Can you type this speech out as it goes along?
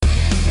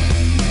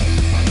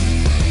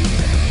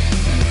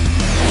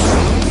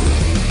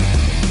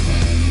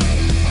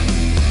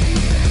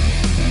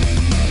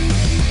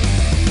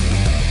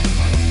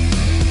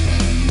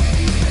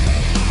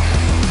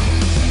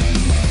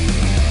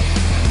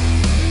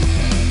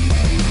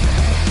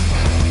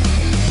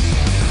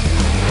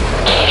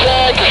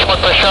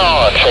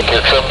Sean, check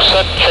your trim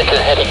set, check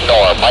your heading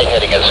norm. Light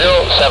heading is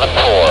 074.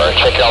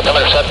 Check your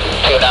altimeter set,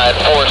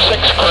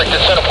 2946.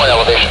 Corrected center point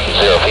elevation,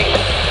 0 feet.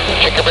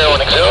 Check your barrel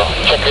running 0.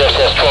 Check your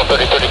SS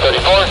 1230,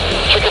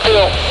 3034. Check your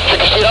fuel.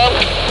 Check your seat on.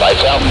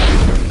 Lights out.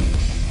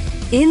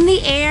 In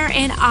the air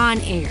and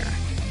on air,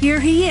 here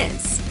he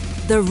is,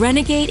 the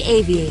Renegade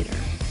Aviator,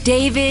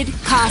 David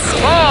Costa.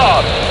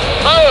 Wrong.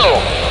 Move.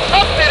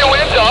 Upstate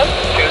wind on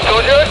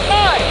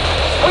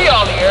 220.9. We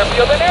on the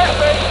airfield and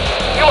airspace.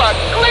 You are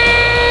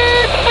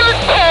cleared for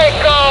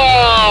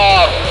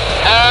takeoff.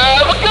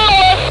 Have a good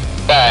one.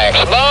 Thanks,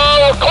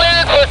 Mo.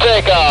 Cleared for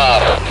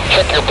takeoff.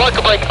 Check your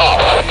blinker brake off.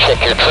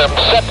 Check your trim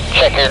set.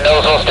 Check your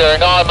nozzle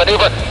steering on.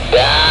 Maneuver.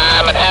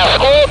 Diamond half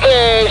squirrel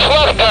cage.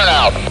 Left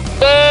turnout.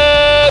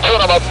 Let's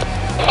run them up.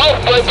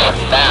 Off brakes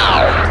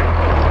now.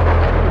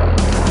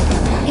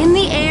 In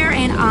the air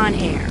and on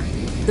air,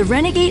 the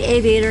Renegade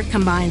Aviator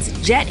combines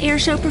jet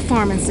airshow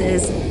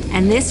performances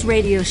and this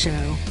radio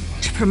show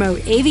to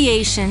promote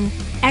aviation,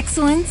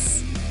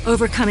 excellence,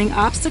 overcoming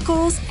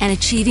obstacles, and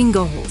achieving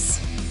goals.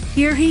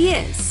 Here he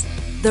is,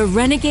 the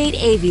Renegade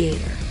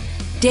Aviator,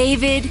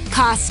 David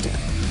Costa.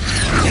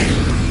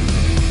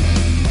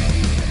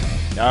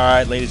 All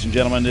right, ladies and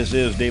gentlemen, this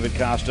is David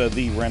Costa,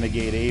 the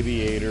Renegade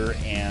Aviator,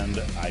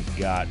 and I've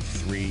got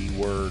 3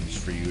 words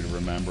for you to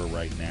remember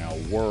right now.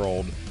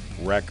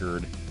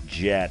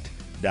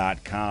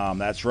 WorldRecordJet.com.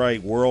 That's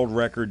right,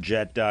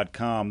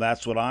 WorldRecordJet.com.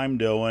 That's what I'm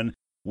doing.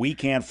 We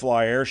can't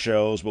fly air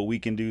shows, but we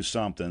can do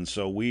something.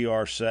 So we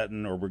are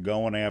we're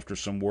going after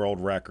some world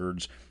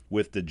records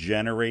with the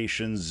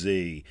Generation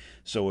Z.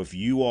 So if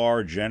you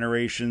are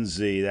Generation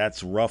Z,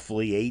 that's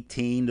roughly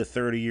 18 to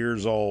 30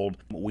 years old,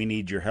 we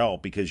need your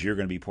help because you're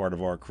going to be part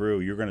of our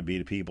crew. You're going to be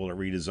the people that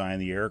redesign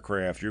the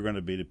aircraft. You're going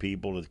to be the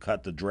people that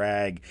cut the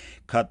drag,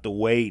 cut the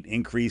weight,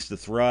 increase the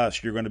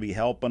thrust. You're going to be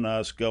helping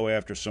us go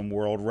after some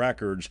world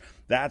records.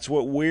 That's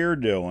what we're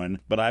doing.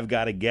 But I've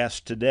got a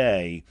guest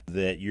today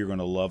that you're going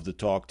to love to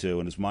talk to,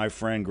 and it's my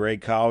friend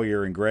Greg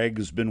Colyer. And Greg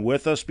has been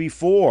with us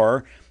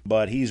before,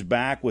 but he's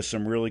back with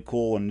some really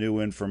cool and new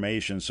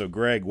information. So,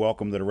 Greg,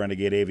 welcome to the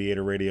Renegade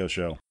Aviator Radio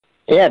Show.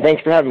 Yeah,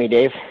 thanks for having me,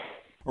 Dave.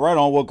 Right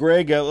on. Well,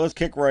 Greg, let's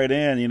kick right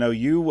in. You know,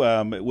 you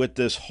with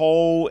this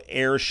whole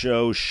air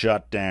show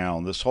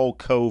shutdown, this whole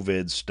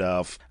COVID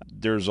stuff,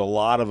 there's a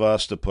lot of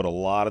us that put a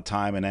lot of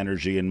time and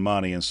energy and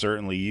money, and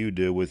certainly you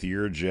do with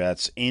your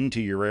jets,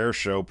 into your air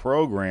show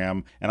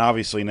program. And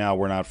obviously now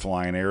we're not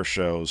flying air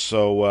shows.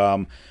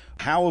 So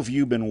how have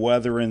you been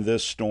weathering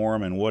this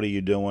storm, and what are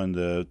you doing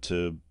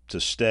to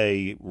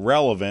stay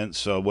relevant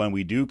so when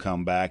we do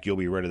come back, you'll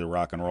be ready to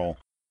rock and roll?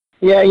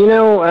 Yeah,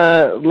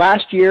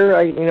 last year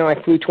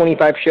I flew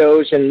 25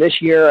 shows, and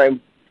this year I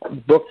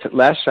booked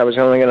less. I was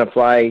only going to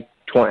fly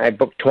 20. I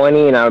booked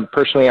 20, and I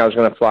was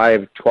going to fly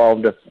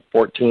 12 to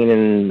 14,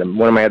 and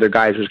one of my other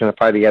guys was going to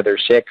fly the other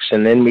 6.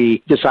 And then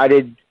we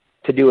decided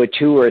to do a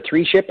 2 or a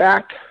 3 ship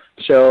act.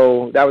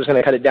 So that was going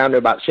to cut it down to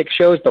about 6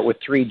 shows, but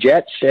with 3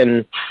 jets.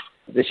 And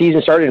the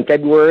season started in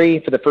February.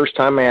 For the first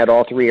time, I had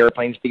all 3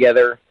 airplanes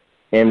together,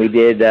 and we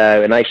did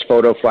a nice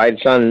photo flight.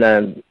 It's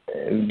on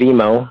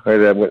Vimo,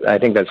 or I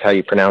think that's how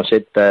you pronounce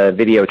it, the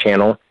video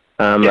channel,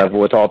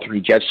 with all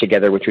 3 jets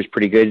together, which was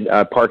pretty good.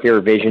 Park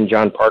Air Vision,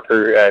 John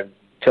Parker,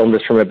 filmed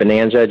us from a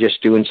Bonanza,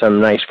 just doing some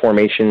nice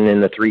formation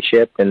in the 3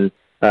 ship. And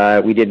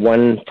we did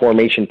 1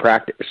 formation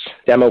practice,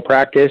 demo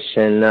practice,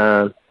 and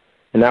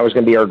that was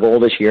going to be our goal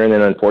this year. And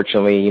then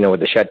unfortunately, with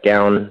the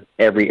shutdown,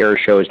 every air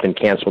show has been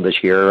canceled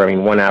this year. I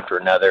mean, one after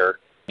another.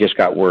 Just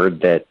got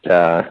word that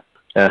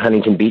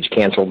Huntington Beach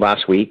canceled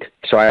last week.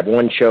 So I have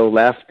 1 show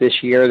left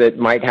this year that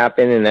might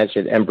happen, and that's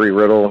at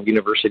Embry-Riddle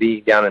University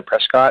down in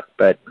Prescott,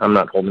 but I'm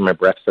not holding my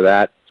breath for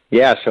that.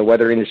 Yeah, so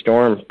weathering the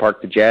storm,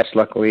 parked the jets.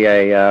 Luckily,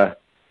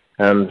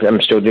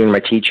 I'm still doing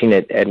my teaching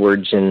at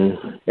Edwards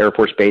and Air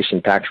Force Base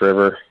in Pax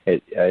River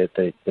at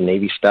the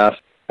Navy stuff.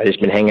 I just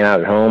been hanging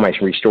out at home. I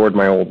restored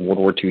my old World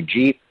War II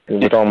Jeep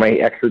with all my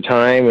extra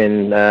time,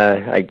 and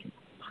I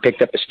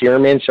picked up a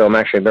Stearman, so I'm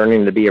actually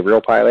learning to be a real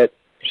pilot.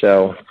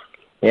 So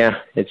yeah,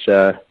 it's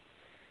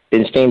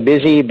been staying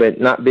busy,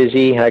 but not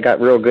busy. I got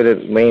real good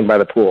at laying by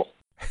the pool.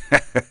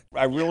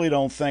 I really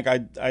don't think I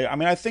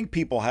mean, I think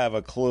people have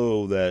a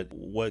clue that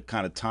what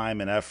kind of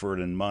time and effort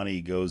and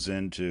money goes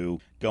into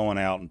going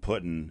out and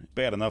putting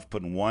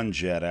 1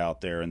 jet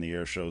out there in the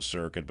air show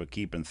circuit, but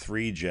keeping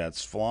 3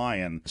 jets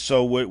flying.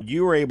 So what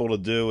you were able to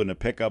do and to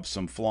pick up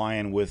some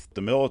flying with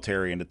the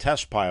military and the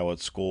test pilot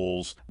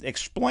schools,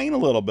 explain a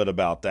little bit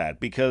about that,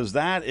 because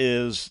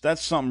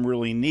that's something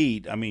really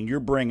neat. I mean,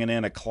 you're bringing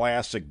in a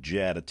classic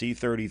jet, a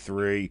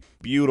T-33,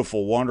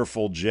 beautiful,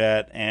 wonderful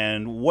jet.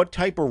 And what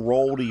type of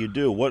role do you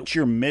do? What's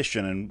your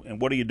mission,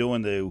 and what are you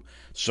doing to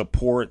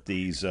support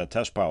these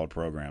test pilot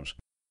programs?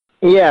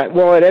 Yeah,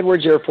 well, at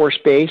Edwards Air Force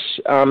Base,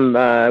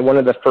 one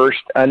of the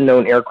first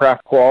unknown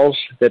aircraft quals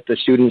that the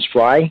students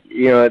fly.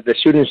 The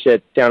students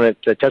down at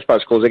the test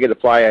pilot schools, they get to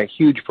fly a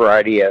huge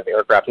variety of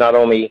aircraft. Not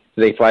only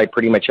do they fly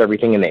pretty much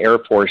everything in the Air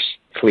Force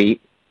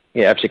fleet,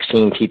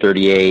 F-16,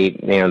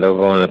 T-38, they'll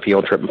go on a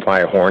field trip and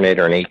fly a Hornet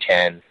or an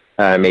A-10.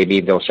 Maybe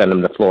they'll send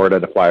them to Florida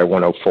to fly a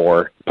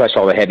 104, plus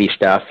all the heavy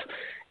stuff.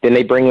 Then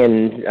they bring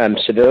in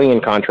civilian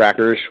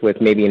contractors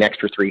with maybe an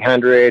extra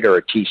 300 or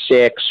a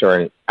T6 or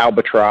an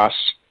Albatross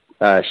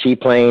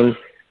seaplane.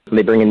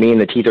 They bring in me in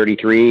the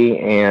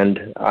T-33,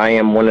 and I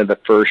am one of the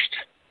first,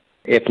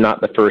 if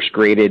not the first,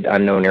 graded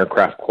unknown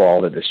aircraft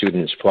qual that the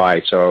students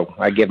fly. So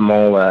I give them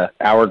all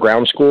our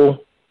ground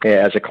school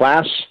as a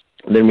class.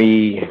 Then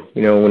we,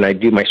 when I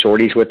do my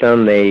sorties with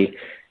them, they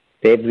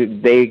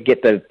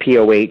get the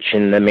POH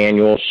and the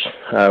manuals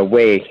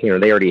way,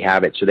 they already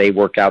have it. So they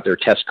work out their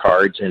test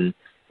cards and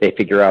they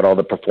figure out all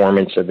the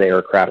performance of the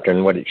aircraft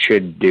and what it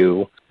should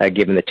do,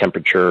 given the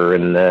temperature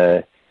and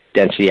the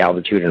density,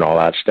 altitude, and all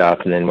that stuff.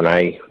 And then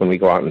when we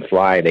go out and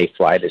fly, they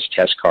fly this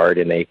test card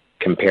and they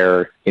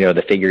compare,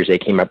 the figures they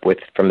came up with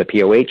from the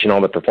POH and all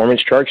the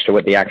performance charts to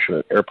what the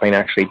actual airplane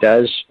actually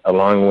does,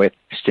 along with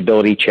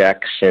stability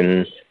checks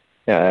and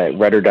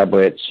rudder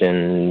doublets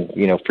and,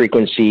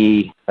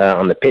 frequency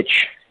on the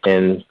pitch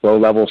and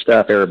low-level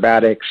stuff,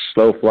 aerobatics,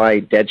 slow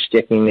flight, dead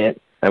sticking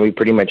it. And we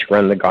pretty much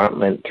run the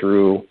gauntlet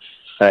through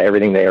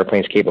everything the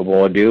airplane's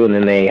capable of do, and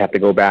then they have to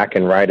go back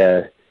and write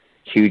a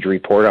huge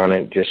report on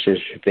it, just as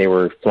if they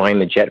were flying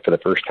the jet for the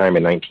first time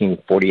in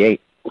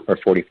 1948 or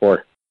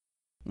 44.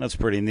 That's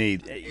pretty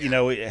neat.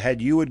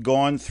 Had you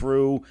gone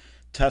through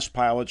test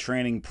pilot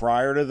training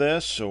prior to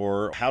this,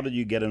 or how did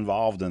you get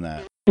involved in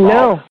that?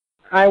 No,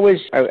 I was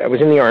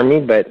in the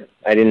Army, but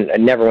I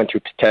never went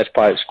through test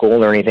pilot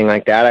school or anything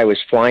like that. I was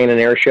flying an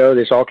air show.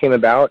 This all came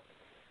about.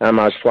 I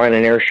was flying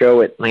an air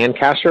show at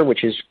Lancaster,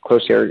 which is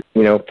close there,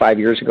 5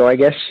 years ago, I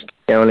guess,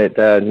 down at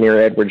near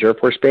Edwards Air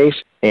Force Base.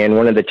 And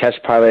one of the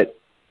test pilot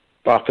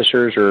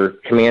officers or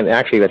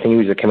actually, I think he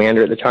was the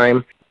commander at the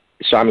time,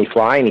 saw me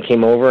fly, and he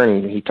came over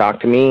and he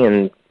talked to me.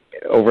 And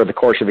over the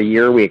course of a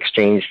year, we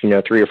exchanged, 3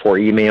 or 4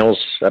 emails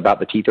about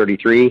the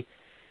T-33.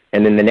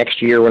 And then the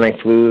next year when I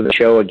flew the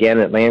show again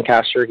at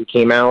Lancaster, he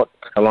came out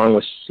along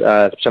with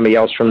somebody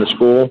else from the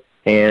school,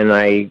 and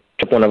I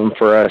took one of them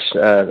for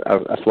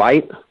a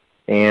flight.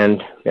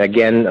 And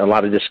again, a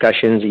lot of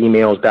discussions,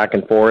 emails back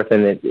and forth,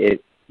 and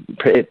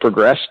it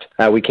progressed.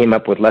 We came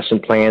up with lesson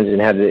plans and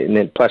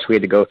then plus we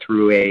had to go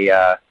through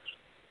a,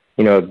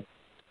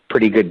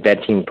 pretty good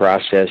vetting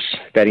process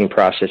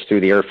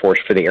through the Air Force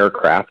for the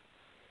aircraft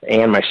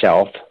and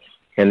myself.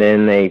 And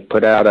then they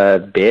put out a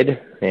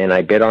bid, and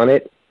I bid on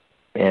it,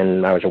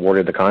 and I was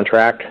awarded the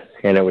contract.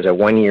 And it was a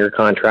 1-year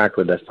contract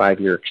with a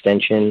 5-year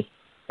extension.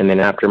 And then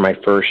after my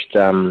first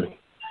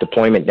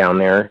deployment down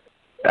there,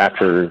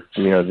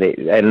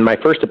 and my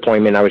first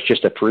deployment, I was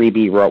just a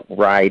freebie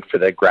ride for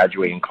the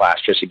graduating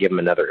class, just to give them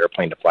another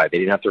airplane to fly. They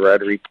didn't have to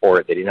write a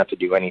report. They didn't have to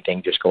do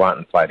anything, just go out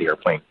and fly the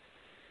airplane.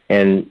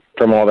 And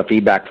from all the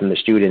feedback from the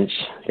students,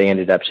 they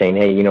ended up saying,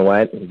 hey, you know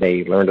what?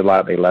 They learned a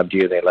lot. They loved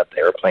you. They loved the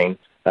airplane.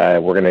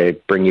 We're going to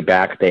bring you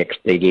back.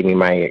 They gave me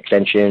my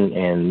extension,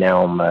 and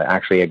now I'm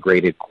actually a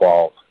graded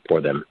qual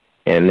for them.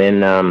 And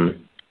then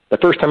the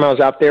first time I was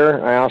out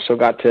there, I also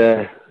got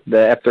to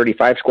the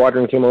F-35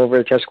 squadron came over,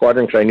 the test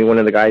squadron, because I knew one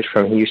of the guys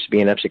he used to be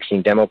an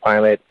F-16 demo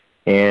pilot,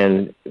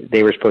 and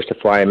they were supposed to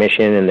fly a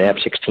mission, and the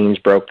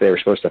F-16s broke. They were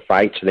supposed to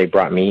fight, so they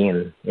brought me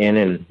in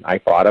and I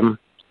fought them.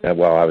 I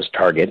was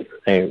target.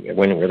 I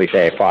wouldn't really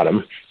say I fought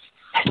them.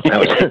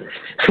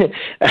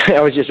 I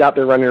was just out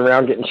there running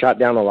around getting shot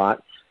down a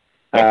lot.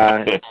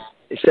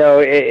 So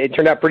it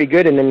turned out pretty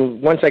good, and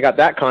then once I got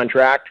that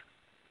contract,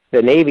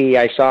 the Navy,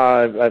 I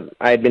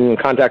had been in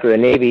contact with the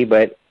Navy,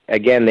 but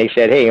again, they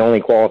said, hey,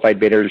 only qualified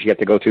bidders, you have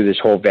to go through this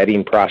whole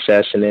vetting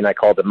process. And then I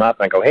called them up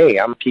and I go, hey,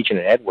 I'm teaching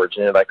at Edwards.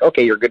 And they're like,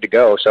 okay, you're good to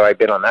go. So I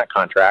bid on that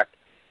contract,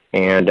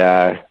 and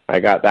I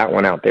got that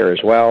one out there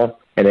as well.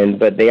 And then,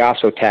 but they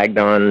also tagged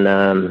on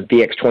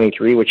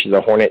VX-23, which is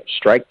a Hornet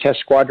Strike Test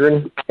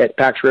Squadron at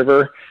Pax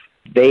River.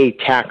 They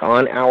tack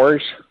on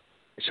hours.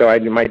 So I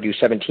might do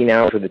 17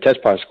 hours with the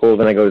test pilot school.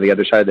 Then I go to the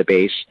other side of the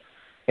base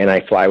and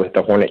I fly with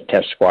the Hornet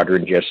Test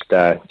Squadron just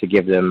to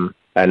give them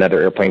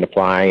another airplane to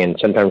fly. And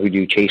sometimes we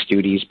do chase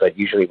duties, but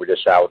usually we're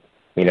just out,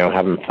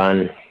 having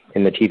fun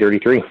in the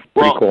T-33.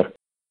 Pretty cool.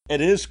 It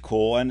is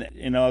cool. And,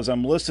 as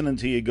I'm listening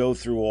to you go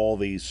through all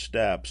these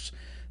steps,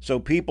 so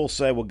people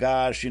say, well,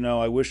 gosh,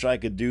 I wish I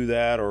could do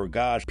that, or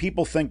gosh,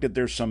 people think that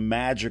there's some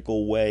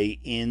magical way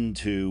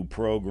into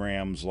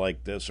programs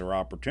like this or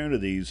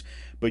opportunities,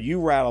 but you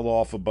rattled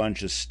off a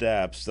bunch of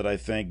steps that I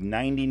think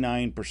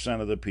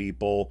 99% of the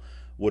people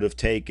would have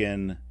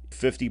taken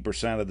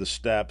 50% of the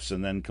steps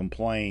and then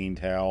complained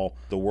how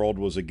the world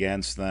was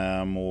against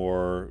them,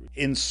 or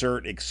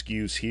insert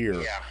excuse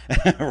here.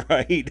 Yeah.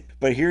 Right?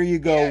 But here you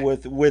go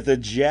with a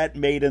jet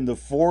made in the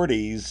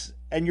 40s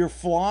and you're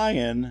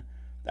flying.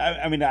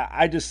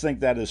 I just think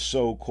that is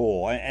so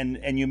cool,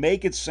 and you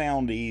make it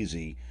sound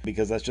easy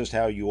because that's just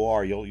how you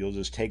are. You'll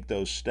just take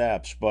those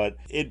steps, but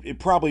it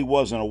probably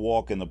wasn't a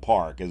walk in the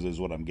park, is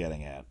what I'm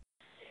getting at.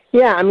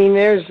 Yeah,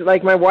 there's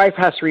my wife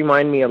has to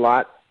remind me a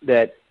lot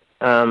that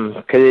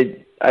because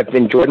I've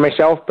enjoyed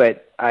myself,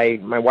 but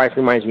my wife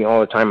reminds me all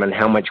the time on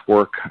how much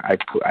work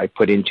I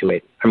put into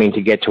it.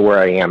 To get to where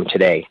I am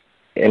today,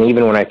 and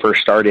even when I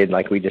first started,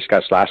 like we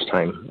discussed last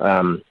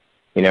time.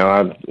 You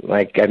know,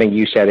 I think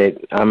you said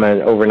it, I'm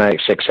an overnight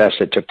success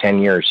that took 10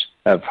 years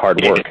of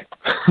hard work.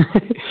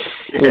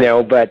 You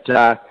know, but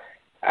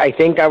I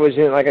think I was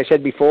in, like I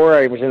said before,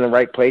 I was in the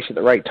right place at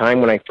the right time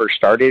when I first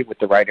started with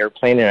the right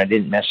airplane, and I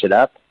didn't mess it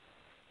up.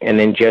 And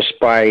then just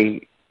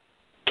by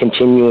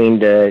continuing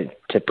to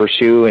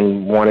pursue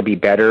and want to be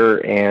better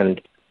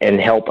and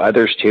help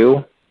others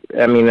too.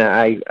 I mean,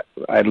 I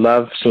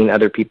love seeing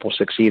other people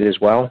succeed as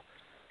well.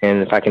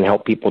 And if I can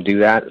help people do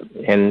that,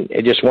 and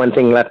it just one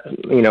thing left,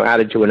 you know,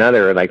 added to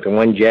another, like the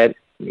one jet,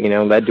 you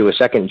know, led to a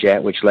second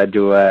jet, which led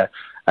to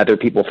other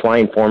people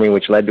flying for me,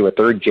 which led to a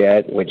third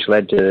jet, which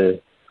led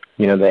to,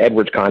 you know, the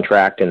Edwards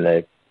contract and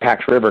the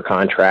Pax River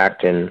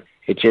contract. And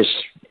it just,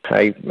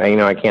 I you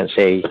know, I can't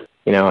say,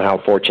 you know, how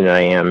fortunate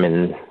I am,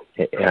 and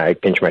I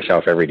pinch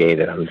myself every day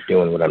that I'm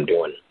doing what I'm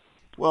doing.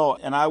 Well,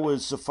 and I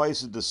would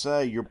suffice it to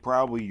say, you're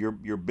probably your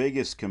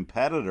biggest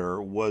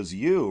competitor was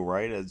you,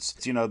 right?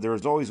 It's you know,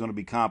 there's always going to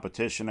be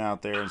competition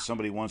out there, and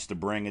somebody wants to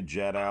bring a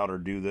jet out or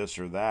do this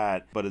or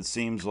that. But it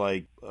seems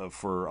like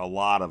for a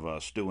lot of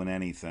us doing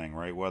anything,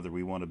 right? Whether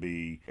we want to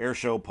be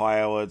airshow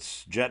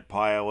pilots, jet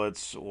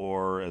pilots,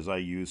 or as I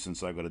use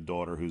since I've got a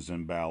daughter who's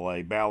in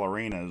ballet,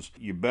 ballerinas,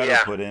 you better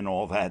put in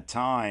all that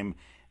time,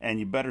 and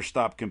you better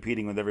stop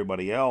competing with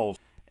everybody else.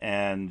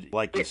 And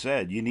like you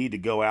said, you need to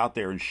go out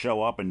there and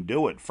show up and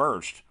do it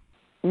first.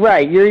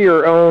 Right. You're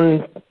your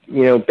own,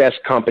 you know,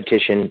 best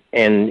competition,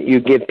 and you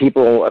give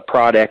people a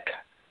product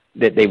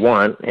that they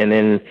want, and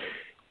then,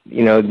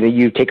 you know,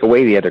 you take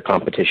away the other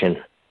competition.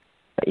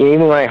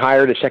 Even when I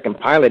hired a second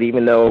pilot,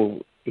 even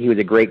though he was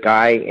a great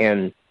guy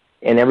and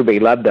everybody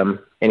loved him,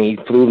 and he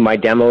flew my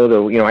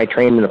demo, you know, I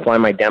trained him to fly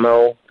my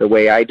demo the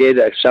way I did.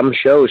 Some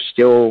shows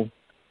still,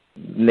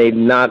 they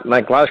not,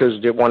 like a lot of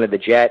shows wanted the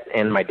jet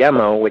and my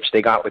demo, which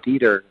they got with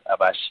either of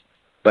us.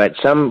 But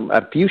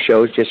a few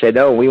shows just said,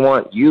 "Oh, we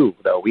want you,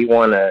 though. We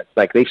want to,"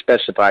 like they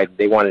specified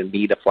they wanted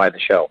me to fly the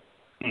show.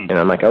 And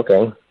I'm like,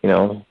 okay, you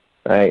know,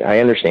 I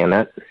understand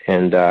that.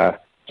 And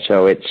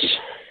so it's,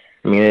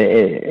 I mean,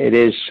 it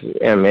is,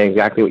 I mean,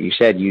 exactly what you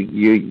said.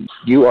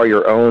 You are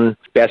your own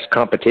best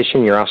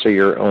competition. You're also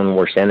your own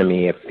worst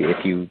enemy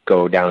if you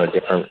go down a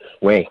different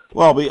way.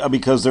 Well,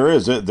 because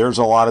there's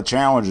a lot of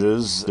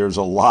challenges. There's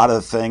a lot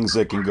of things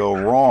that can go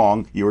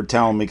wrong. You were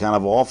telling me kind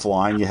of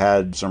offline you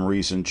had some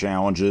recent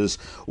challenges.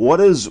 What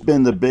has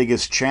been the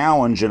biggest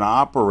challenge in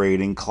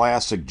operating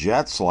classic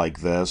jets like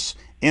this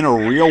in a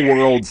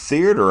real-world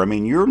theater? I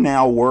mean, you're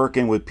now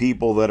working with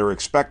people that are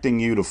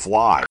expecting you to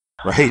fly.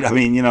 Right? I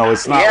mean, you know,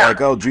 it's not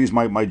like, oh, geez,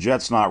 my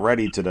jet's not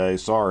ready today.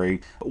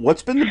 Sorry.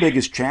 What's been the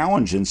biggest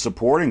challenge in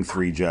supporting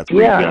three jets?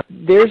 Yeah,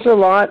 there's a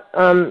lot.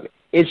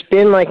 It's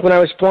been like when I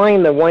was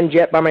flying the one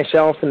jet by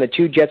myself and the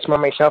two jets by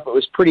myself, it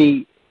was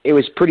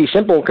pretty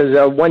simple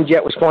because one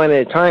jet was flying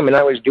at a time and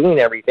I was doing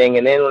everything.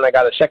 And then when I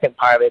got a second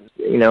pilot,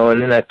 you know,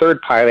 and then a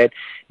third pilot,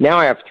 now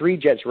I have three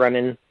jets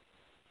running,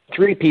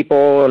 three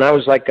people. And I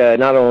was like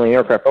not only an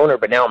aircraft owner,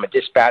 but now I'm a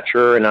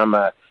dispatcher and I'm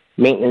a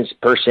maintenance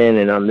person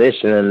and I'm this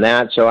and then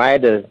that. So I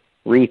had to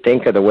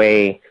rethink of the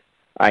way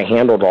I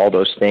handled all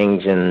those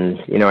things.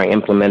 And, you know, I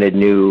implemented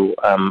new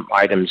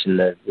items in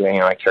the, you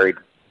know, I carried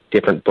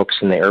different books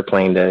in the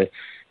airplane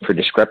for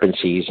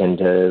discrepancies and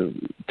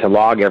to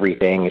log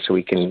everything so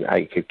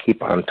I could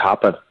keep on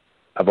top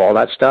of all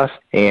that stuff.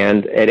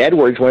 And at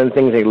Edwards, one of the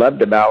things they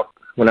loved about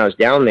when I was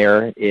down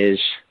there is,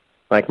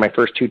 like my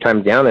first 2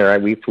 times down there,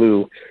 we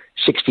flew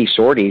 60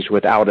 sorties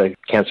without a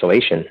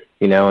cancellation,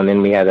 you know, and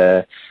then we had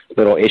a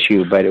little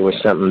issue, but it was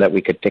something that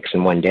we could fix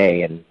in one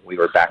day, and we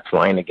were back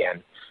flying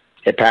again.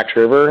 At Pax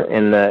River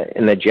and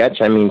the jets,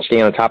 I mean,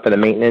 staying on top of the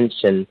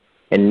maintenance and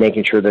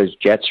making sure those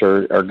jets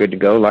are good to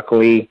go.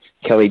 Luckily,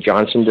 Kelly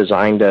Johnson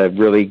designed a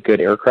really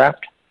good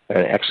aircraft,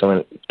 an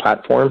excellent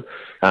platform,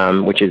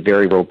 which is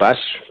very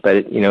robust, but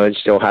it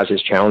still has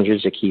its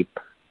challenges to keep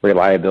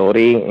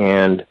reliability.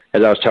 And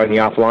as I was telling you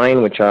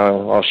offline, which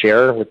I'll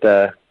share with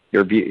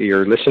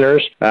your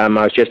listeners, I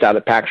was just out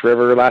at Pax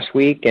River last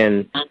week,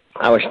 and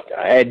I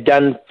had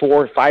done 4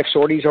 or 5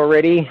 sorties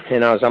already,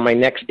 and I was on my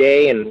next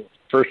day, and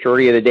first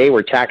sortie of the day,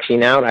 we're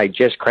taxiing out. I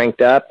just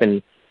cranked up,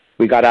 and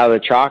we got out of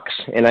the chocks,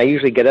 and I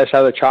usually get us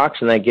out of the chocks,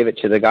 and I give it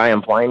to the guy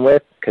I'm flying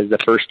with, because the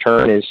first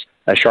turn is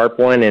a sharp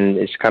one, and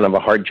it's kind of a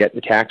hard jet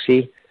to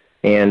taxi.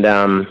 And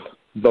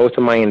both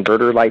of my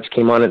inverter lights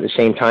came on at the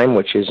same time,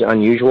 which is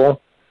unusual,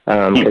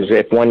 because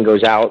if one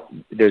goes out,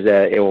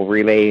 it will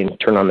relay and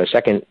turn on the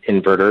second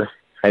inverter.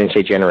 I didn't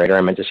say generator,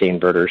 I meant to say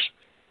inverters.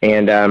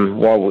 And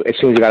as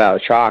soon as we got out of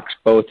the chocks,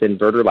 both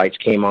inverter lights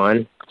came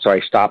on. So I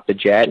stopped the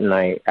jet, and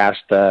I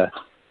asked the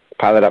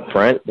pilot up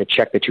front to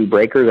check the 2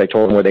 breakers. I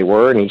told him where they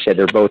were, and he said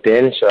they're both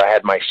in. So I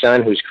had my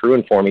son, who's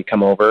crewing for me,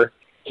 come over.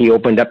 He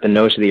opened up the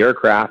nose of the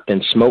aircraft,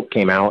 and smoke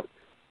came out,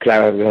 because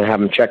I was going to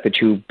have him check the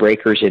 2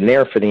 breakers in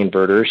there for the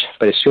inverters.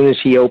 But as soon as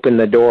he opened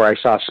the door, I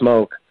saw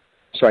smoke.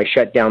 So I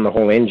shut down the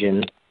whole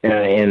engine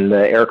and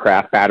the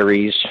aircraft,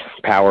 batteries,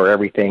 power,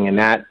 everything, and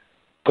that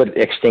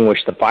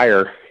extinguished the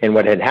fire. And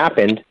what had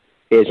happened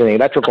is an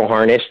electrical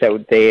harness that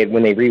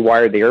when they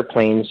rewired the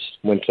airplanes,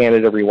 when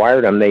Canada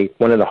rewired them,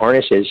 one of the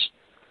harnesses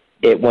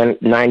it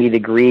went 90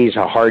 degrees,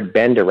 a hard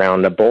bend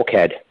around the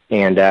bulkhead,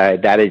 and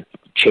that had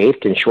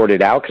chafed and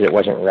shorted out because it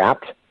wasn't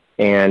wrapped,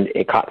 and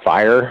it caught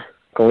fire.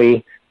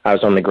 Luckily, I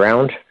was on the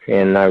ground,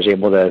 and I was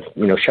able to,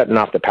 shutting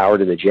off the power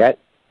to the jet,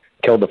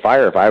 killed the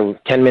fire.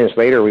 If 10 minutes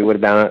later, we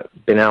would have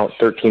been out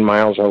 13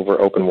 miles over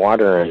open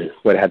water and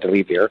would have had to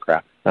leave the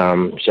aircraft.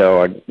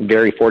 So I'm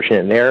very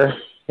fortunate there.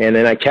 And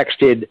then I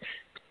texted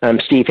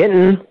Steve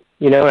Hinton,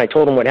 and I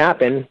told him what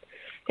happened,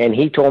 and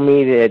he told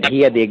me that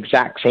he had the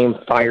exact same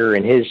fire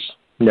in his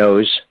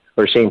nose,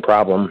 or same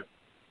problem,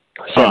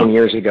 7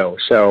 years ago.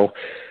 So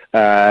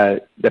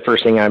the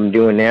first thing I'm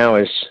doing now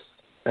is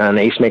on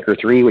AceMaker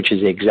 3, which is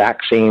the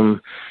exact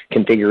same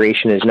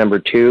configuration as number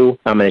 2.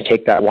 I'm going to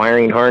take that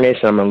wiring harness,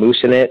 I'm going to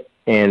loosen it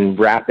and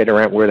wrap it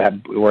around where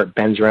it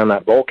bends around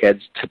that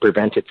bulkhead to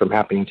prevent it from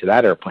happening to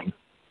that airplane.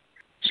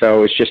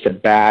 So it's just a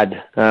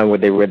bad,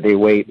 the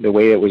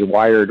way it was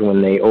wired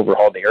when they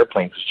overhauled the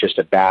airplane was just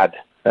a bad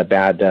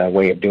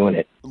way of doing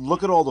it.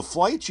 Look at all the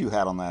flights you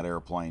had on that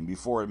airplane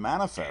before it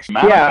manifested.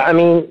 Yeah, I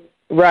mean,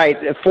 right.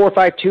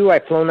 452,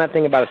 I've flown that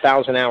thing about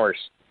 1,000 hours.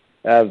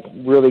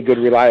 Really good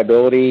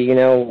reliability,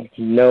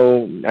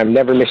 I've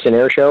never missed an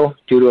air show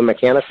due to a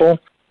mechanical.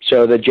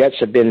 So the jets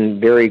have been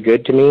very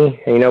good to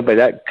me, but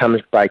that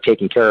comes by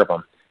taking care of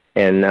them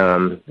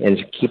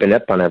and keeping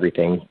up on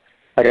everything.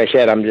 Like I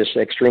said, I'm just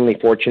extremely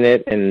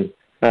fortunate, and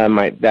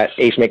that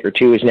AceMaker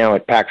 2 is now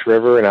at Pax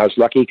River, and I was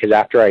lucky because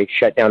after I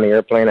shut down the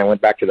airplane, I went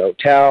back to the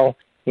hotel.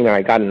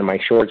 I got into my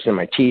shorts and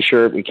my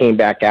T-shirt. We came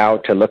back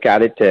out to look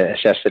at it to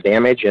assess the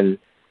damage, and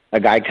a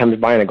guy comes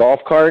by in a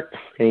golf cart,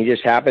 and he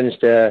just happens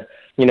to,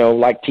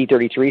 like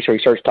T-33, so he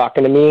starts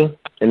talking to me,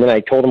 and then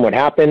I told him what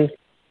happened.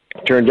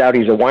 Turns out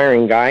he's a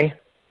wiring guy,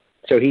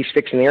 so he's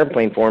fixing the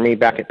airplane for me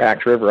back at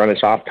Pax River on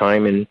his off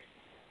time and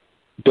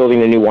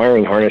building a new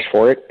wiring harness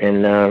for it,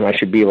 and I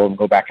should be able to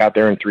go back out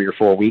there in 3 or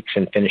 4 weeks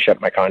and finish up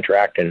my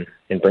contract and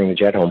bring the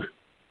jet home.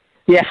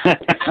 Yeah,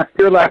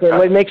 you're lucky.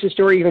 What makes the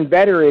story even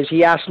better is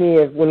he asked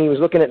me when he was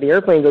looking at the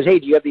airplane, he goes, "Hey,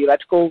 do you have the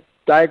electrical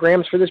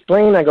diagrams for this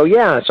plane?" I go,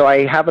 "Yeah." So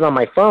I have it on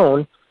my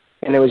phone,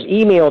 and it was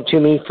emailed to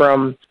me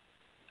from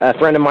a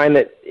friend of mine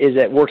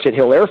that works at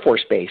Hill Air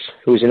Force Base,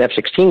 who's an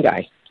F-16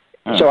 guy.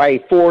 So I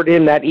forward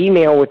him that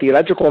email with the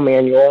electrical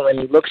manual, and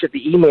he looks at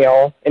the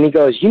email, and he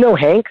goes, "You know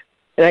Hank?"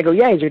 And I go,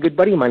 "Yeah, he's a good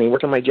buddy of mine. He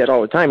works on my jet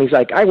all the time." He's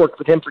like, "I worked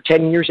with him for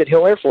 10 years at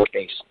Hill Air Force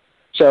Base."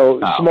 So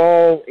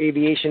small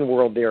aviation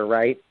world there,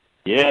 right?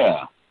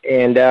 Yeah.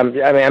 And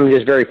I'm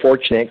just very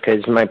fortunate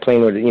because my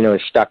plane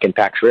is stuck in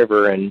Pax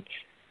River, and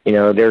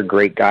they're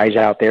great guys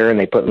out there, and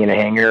they put me in a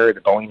hangar, the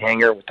Boeing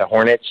hangar with the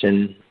Hornets,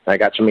 and I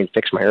got somebody to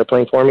fix my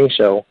airplane for me.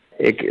 So,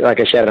 like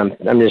I said,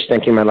 I'm just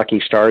thanking my lucky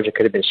stars. It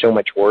could have been so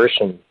much worse.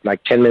 And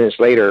like 10 minutes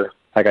later,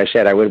 like I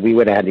said, we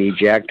would have had to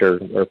eject or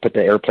put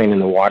the airplane in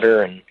the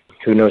water, and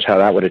who knows how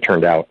that would have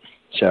turned out.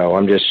 So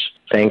I'm just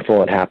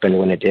thankful it happened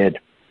when it did.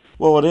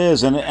 Well, it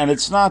is, and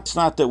it's not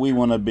that we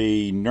want to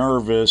be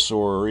nervous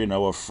or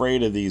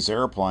afraid of these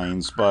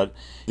airplanes, but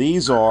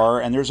these are,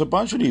 and there's a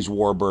bunch of these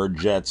Warbird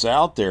jets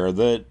out there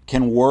that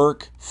can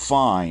work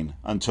fine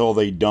until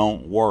they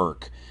don't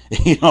work.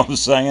 You know what I'm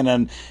saying?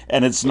 And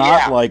it's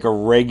not like a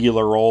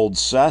regular old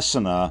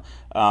Cessna.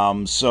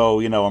 So,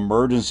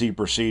 emergency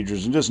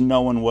procedures and just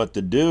knowing what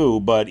to do.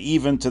 But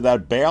even to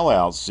that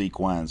bailout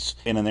sequence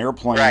in an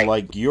airplane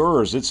like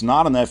yours, it's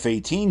not an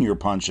F-18 you're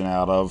punching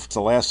out of. It's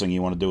the last thing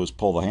you want to do is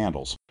pull the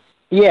handles.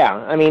 Yeah,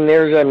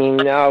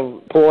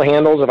 I'll pull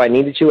handles if I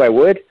needed to, I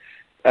would.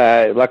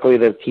 Luckily,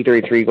 the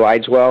T-33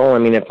 glides well.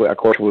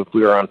 If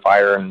we were on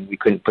fire and we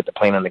couldn't put the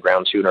plane on the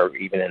ground soon or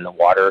even in the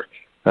water,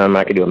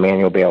 I could do a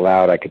manual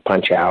bailout, I could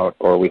punch out,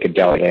 or we could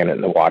belly land it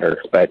in the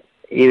water. But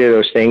either of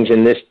those things,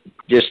 and this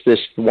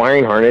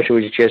wiring harness, it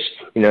was just,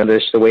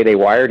 the way they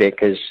wired it,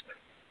 because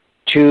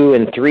 2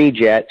 and 3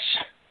 jets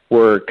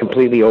were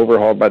completely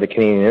overhauled by the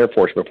Canadian Air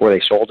Force before they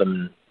sold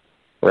them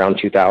around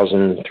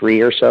 2003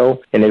 or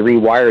so, and they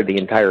rewired the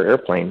entire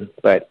airplane.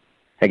 But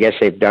I guess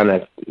they've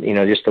done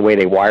just the way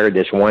they wired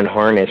this one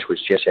harness was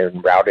just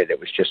routed. It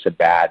was just a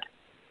bad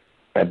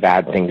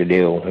thing to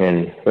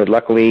do. But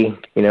luckily,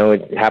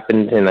 it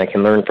happened, and I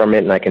can learn from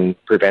it, and I can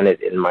prevent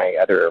it in my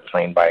other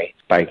airplane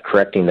by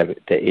correcting the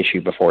issue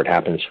before it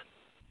happens.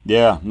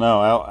 Yeah,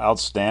 no,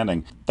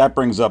 outstanding. That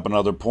brings up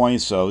another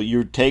point. So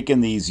you're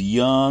taking these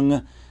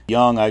young,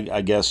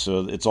 I guess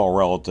it's all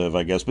relative,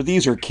 I guess, but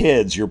these are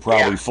kids you're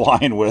probably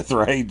flying with,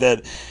 right?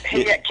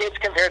 Kids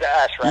compared to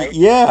us, right?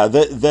 Yeah,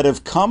 that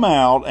have come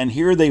out, and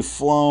here they've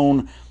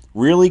flown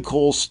really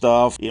cool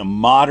stuff,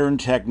 modern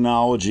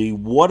technology.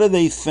 What do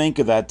they think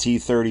of that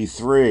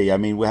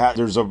T-33?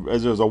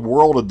 There's a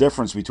world of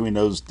difference between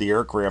the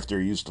aircraft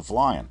they're used to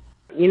flying.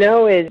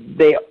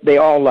 They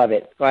all love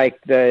it.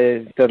 Like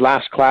the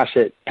last class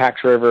at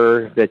Pax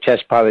River, the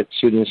test pilot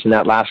students in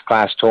that last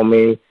class told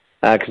me,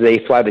 because they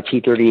fly the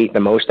T-38 the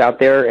most out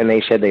there, and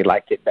they said they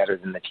liked it better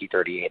than the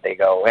T-38. They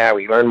go, "Yeah,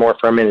 we learn more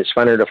from it. It's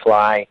funner to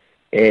fly.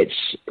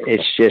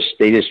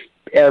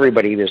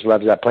 Everybody just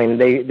loves that plane.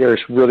 They're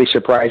really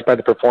surprised by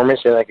the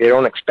performance. They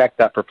don't expect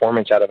that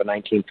performance out of a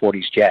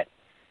 1940s jet.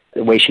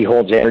 the way she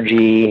holds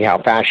energy,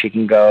 how fast she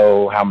can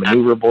go, how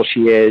maneuverable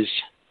she is.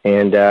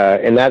 And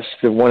that's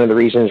one of the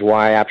reasons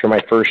why after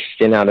my first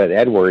stint out at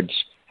Edwards,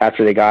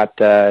 after they got,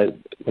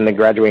 when the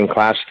graduating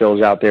class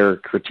fills out their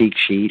critique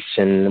sheets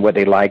and what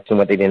they liked and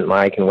what they didn't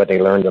like and what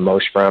they learned the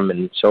most from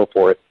and so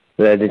forth,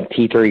 the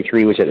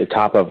T-33 was at the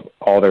top of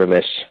all their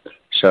lists.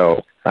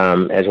 So,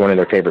 as one of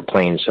their favorite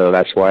planes. So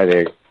that's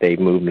why they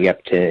moved me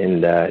up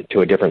to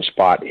a different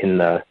spot in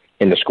the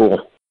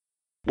school.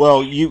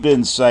 Well, you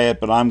didn't say it,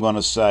 but I'm going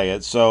to say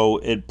it. So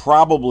it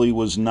probably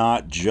was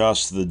not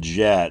just the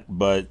jet,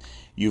 but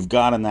you've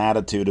got an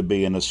attitude of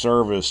being a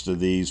service to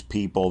these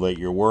people that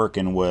you're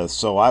working with.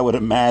 So I would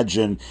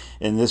imagine,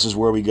 and this is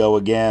where we go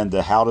again,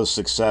 to how does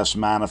success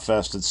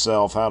manifest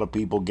itself? How do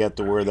people get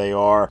to where they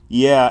are?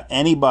 Yeah,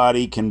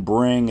 anybody can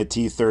bring a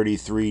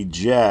T-33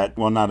 jet.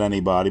 Well, not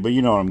anybody, but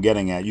you know what I'm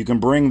getting at. You can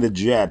bring the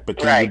jet, but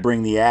can you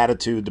bring the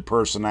attitude, the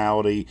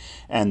personality,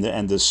 and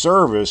the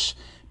service?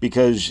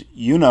 Because,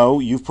 you know,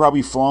 you've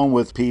probably flown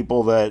with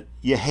people that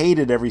you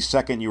hated every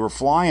second you were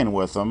flying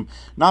with them,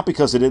 not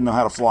because they didn't know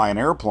how to fly an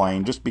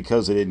airplane, just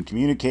because they didn't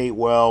communicate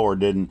well or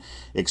didn't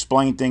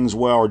explain things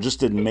well or just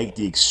didn't make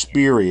the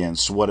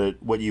experience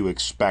what you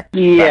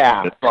expected.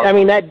 Yeah, I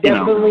mean, that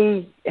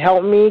definitely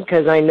helped me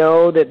because I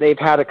know that they've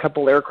had a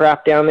couple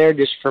aircraft down there,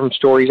 just from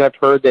stories I've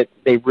heard, that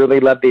they really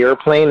loved the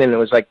airplane, and it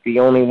was like the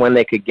only one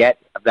they could get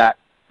of that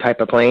type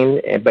of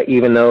plane. But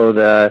even though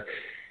the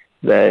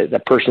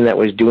person that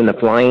was doing the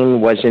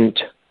flying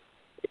wasn't,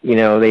 you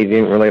know, they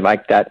didn't really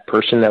like that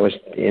person that was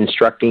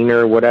instructing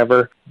or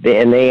whatever. They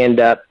end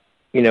up,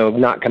 you know,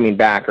 not coming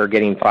back or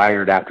getting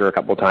fired after a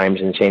couple of times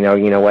and saying, oh,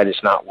 you know what,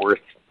 it's not worth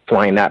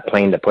flying that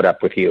plane to put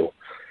up with you.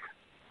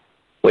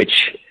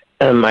 Which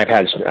I've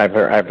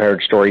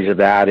heard stories of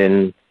that.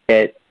 And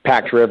at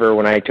Pax River,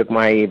 when I took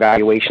my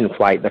evaluation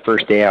flight, the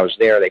first day I was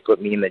there, they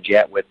put me in the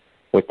jet with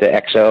the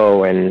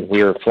XO, and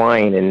we were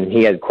flying, and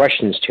he had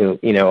questions to,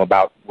 you know,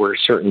 about where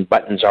certain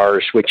buttons are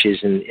or switches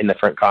in the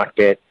front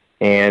cockpit.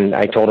 And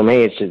I told him,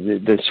 hey, it's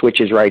the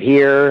switch is right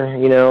here,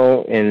 you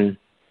know, and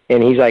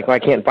he's like, well, I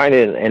can't find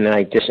it.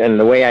 And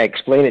the way I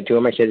explained it to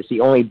him, I said, it's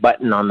the only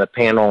button on the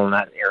panel in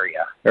that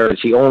area, or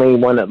it's the only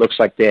one that looks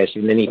like this.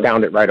 And then he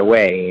found it right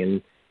away.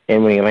 And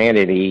when he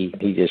landed, he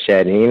just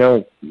said, you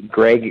know,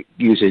 Greg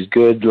uses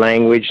good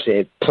language,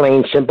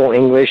 plain, simple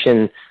English,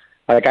 and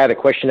like I had a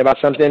question about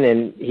something,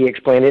 and he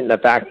explained it in the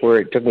fact where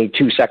it took me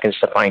 2 seconds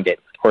to find it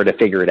or to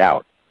figure it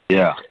out.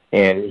 Yeah.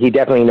 And he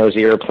definitely knows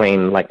the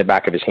airplane like the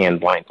back of his hand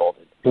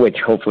blindfolded, which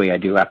hopefully I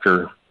do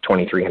after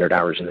 2,300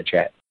 hours in the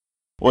jet.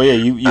 Well, yeah,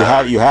 you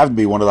have to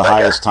be one of the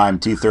highest time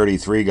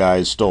T-33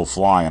 guys still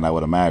flying, I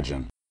would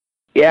imagine.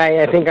 Yeah,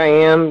 I think I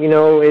am. You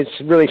know, it's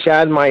really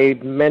sad. My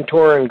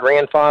mentor and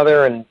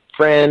grandfather and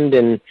friend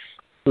and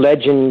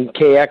legend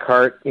Kay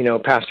Eckhart, you know,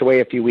 passed away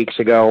a few weeks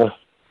ago.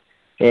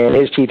 And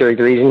his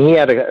T-33s, and he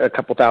had a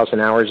couple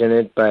thousand hours in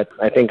it, but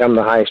I think I'm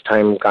the highest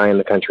time guy in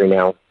the country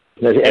now,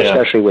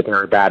 especially with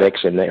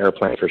aerobatics and the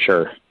airplane for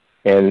sure,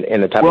 and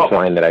the type of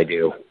flying that I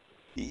do.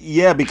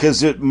 Yeah,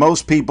 because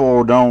most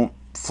people don't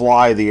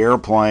fly the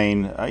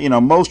airplane. You know,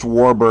 most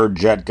warbird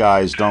jet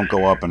guys don't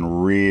go up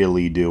and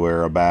really do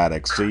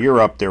aerobatics. So you're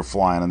up there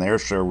flying an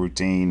airshow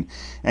routine,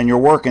 and you're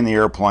working the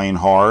airplane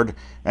hard,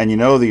 and you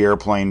know the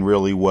airplane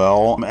really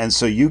well. And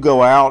so you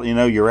go out, you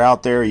know, you're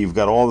out there, you've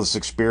got all this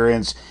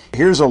experience.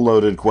 Here's a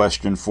loaded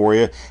question for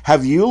you.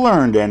 Have you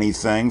learned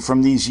anything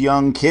from these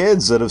young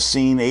kids that have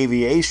seen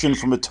aviation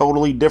from a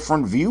totally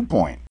different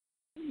viewpoint?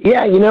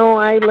 Yeah, you know,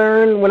 I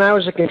learned when I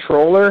was a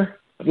controller.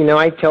 You know,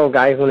 I tell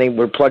guys when they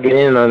were plugging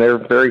in on their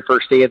very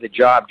first day of the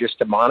job just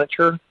to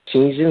monitor,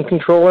 season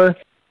controller,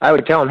 I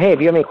would tell them, hey, if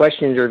you have any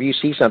questions or if you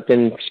see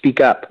something, speak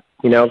up,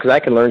 you know, because I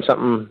can learn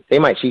something. They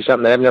might see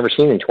something that I've never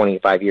seen in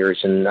 25 years,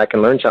 and I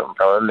can learn something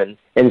from them.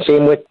 And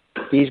same with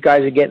these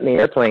guys that get in the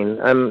airplane.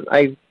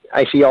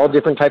 I see all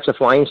different types of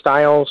flying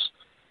styles.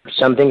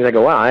 Some things I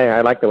go, wow, I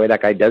like the way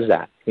that guy does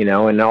that, you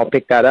know, and I'll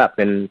pick that up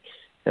and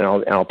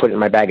I'll put it in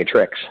my bag of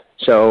tricks.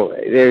 So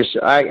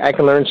I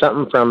can learn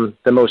something from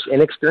the most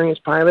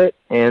inexperienced pilot,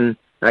 and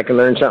I can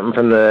learn something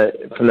from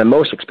the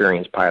most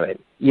experienced pilot.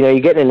 You know, you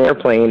get in an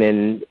airplane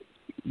and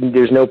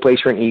there's no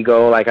place for an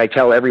ego. Like I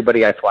tell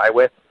everybody I fly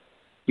with,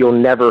 you'll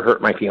never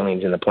hurt my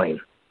feelings in the plane.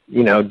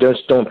 You know,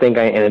 don't think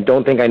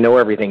I know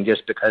everything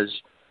just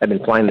because I've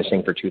been flying this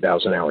thing for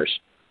 2,000 hours.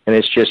 And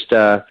it's just,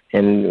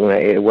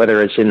 and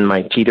whether it's in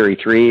my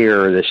T-33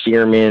 or the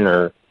Stearman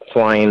or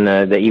flying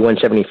the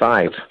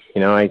E-175, you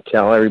know, I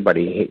tell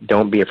everybody, hey,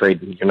 don't be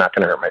afraid. You're not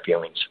going to hurt my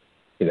feelings.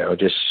 You know,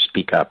 just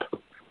speak up,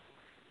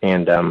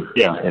 and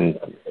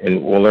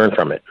we'll learn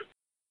from it.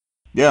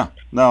 Yeah,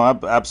 no,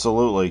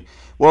 absolutely.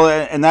 Well,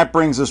 and that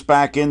brings us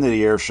back into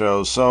the air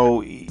shows.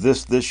 So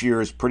this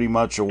year is pretty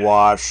much a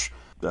wash.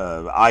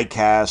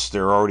 ICAST,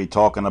 they're already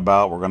talking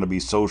about we're going to be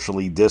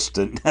socially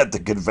distant at the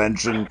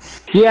convention.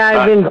 Yeah,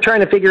 I've been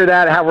trying to figure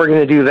out how we're going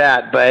to do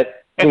that,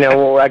 but you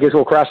know, I guess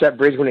we'll cross that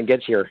bridge when it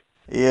gets here.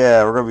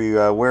 Yeah, we're going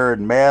to be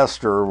wearing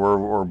masks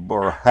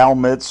or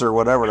helmets or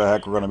whatever the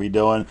heck we're going to be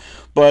doing.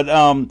 But,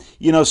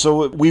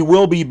 so we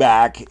will be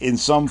back in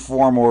some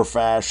form or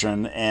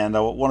fashion. And I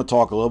want to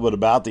talk a little bit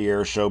about the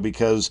air show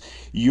because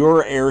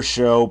your air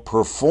show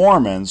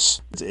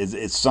performance,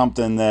 it's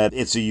something that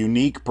it's a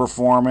unique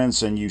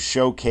performance and you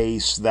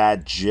showcase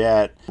that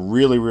jet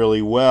really,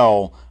 really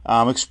well.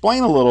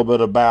 Explain a little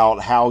bit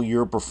about how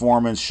your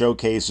performance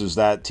showcases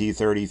that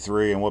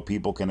T-33 and what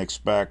people can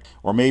expect,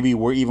 or maybe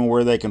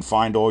where they can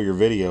find all your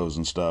videos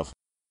and stuff.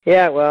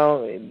 Yeah,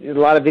 well, a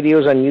lot of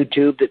videos on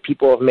YouTube that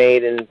people have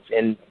made and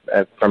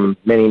from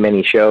many,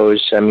 many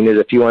shows. I mean, there's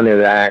a few on there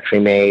that I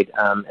actually made.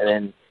 And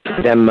then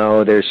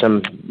demo, there's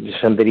some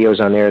videos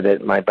on there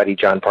that my buddy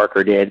John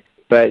Parker did.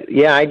 But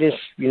yeah, I just,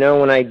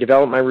 when I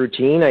developed my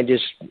routine, I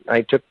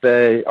took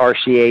the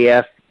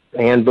RCAF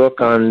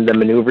handbook on the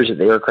maneuvers that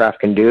the aircraft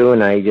can do,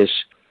 and I just,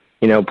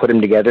 put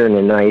them together in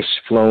a nice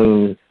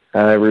flowing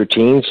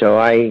routine. So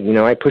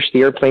I push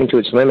the airplane to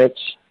its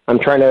limits. I'm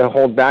trying to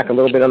hold back a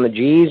little bit on the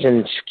G's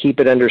and keep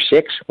it under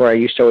 6, where I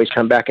used to always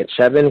come back at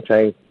 7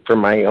 for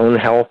my own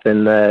health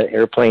and the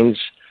airplane's,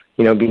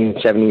 being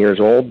 70 years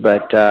old.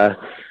 But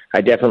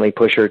I definitely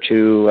push her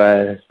to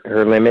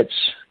her limits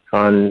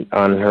on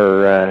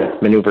her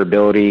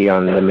maneuverability,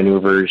 on the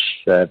maneuvers,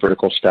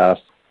 vertical stuff,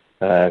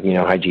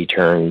 high G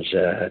turns,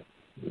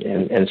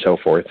 and so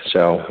forth.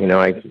 So,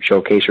 I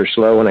showcase her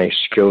slow and I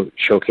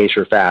showcase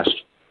her fast.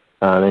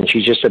 And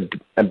she's just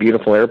a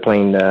beautiful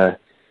airplane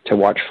to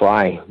watch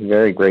fly.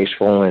 Very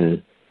graceful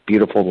and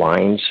beautiful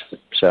lines.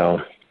 So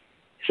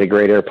it's a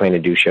great airplane to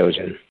do shows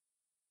in.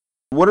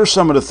 What are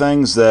some of the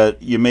things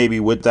that you maybe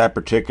with that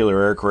particular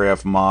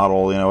aircraft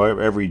model,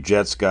 every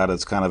jet's got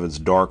its kind of its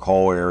dark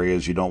hole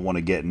areas you don't want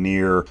to get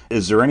near.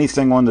 Is there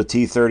anything on the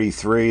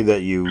T-33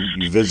 that you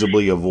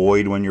visibly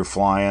avoid when you're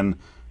flying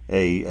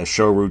a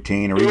show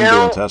routine or even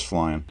doing test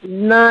flying?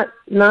 Not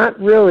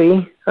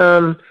really.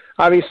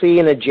 Obviously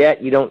in a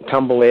jet you don't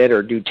tumble it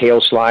or do tail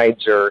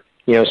slides or,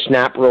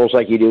 snap rolls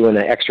like you do in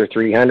an extra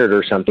 300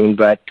 or something.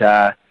 But,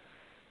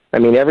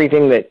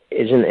 everything that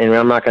isn't, and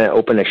I'm not going to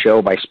open a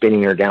show by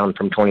spinning her down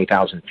from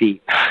 20,000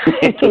 feet,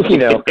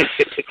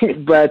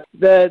 But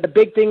the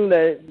big thing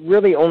that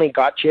really only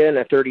got you in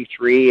a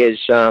 33 is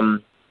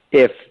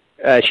if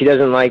she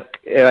doesn't like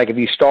if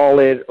you stall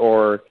it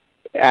or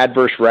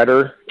adverse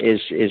rudder is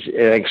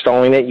like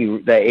stalling it,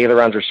 the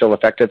ailerons are still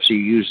effective, so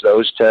you use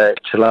those to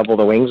level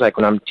the wings, like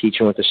when I'm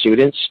teaching with the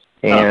students.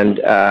 And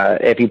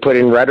if you put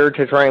in rudder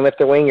to try and lift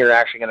the wing, you're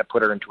actually going to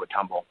put her into a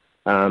tumble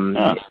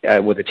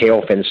with a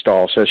tail fin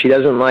stall. So she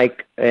doesn't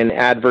like an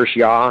adverse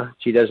yaw.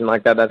 She doesn't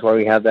like that. That's why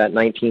we have that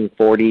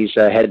 1940s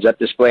heads-up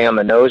display on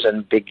the nose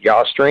and big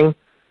yaw string.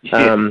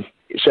 That's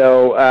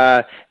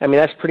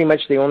pretty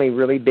much the only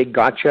really big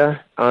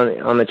gotcha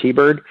on the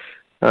T-Bird.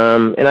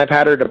 And I've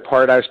had her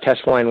depart. I was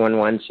test flying one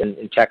once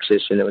in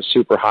Texas, and it was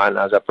super hot, and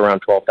I was up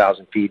around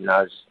 12,000 feet, and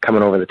I was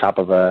coming over the top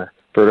of a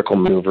vertical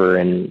maneuver,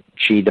 and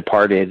she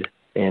departed,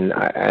 and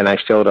I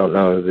still don't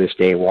know to this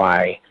day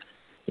why.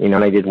 And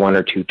I did 1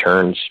 or 2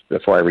 turns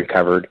before I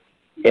recovered.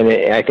 And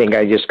I think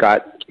I just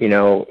got,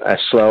 a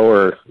slow,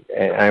 or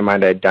I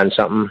might have done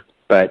something,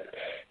 but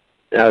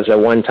that was a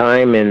one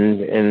time,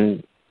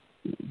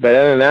 but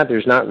other than that,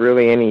 there's not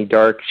really any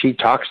dark. She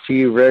talks to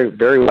you very,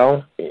 very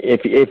well.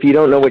 If you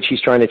don't know what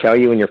she's trying to tell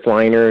you when you're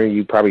flying her,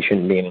 you probably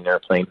shouldn't be in an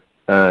airplane.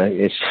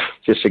 It's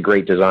just a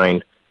great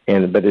design,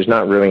 but there's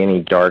not really any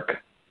dark,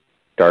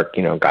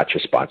 gotcha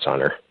spots on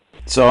her.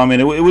 So,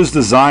 it was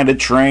designed to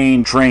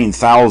train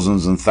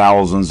thousands and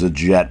thousands of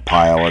jet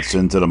pilots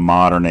into the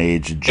modern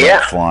age of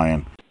jet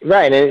flying.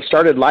 Right, and it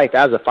started life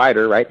as a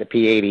fighter, right, the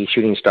P-80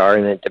 Shooting Star,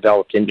 and it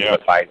developed into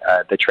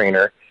the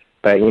trainer.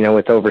 But,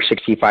 with over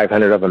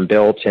 6,500 of them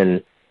built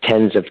and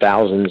tens of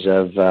thousands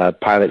of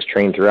pilots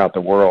trained throughout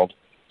the world,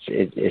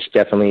 it's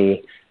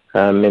definitely,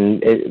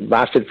 and it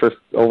lasted for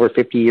over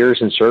 50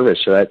 years in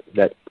service. So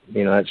that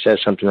says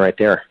something right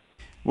there.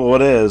 Well,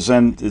 it is.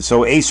 And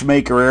so Ace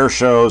Maker Air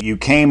Shows, you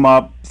came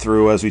up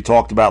through, as we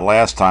talked about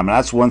last time, and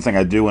that's one thing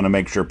I do want to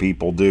make sure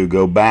people do.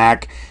 Go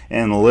back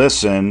and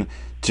listen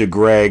to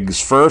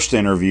Greg's first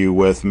interview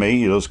with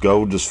me.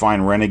 Just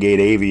find Renegade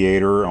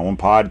Aviator on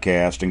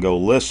podcast and go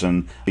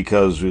listen,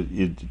 because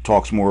it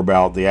talks more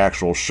about the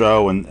actual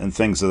show and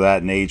things of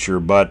that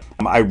nature. But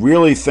I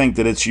really think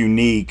that it's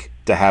unique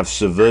to have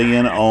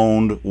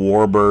civilian-owned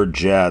warbird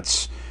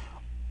jets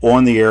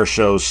on the air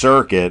show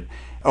circuit.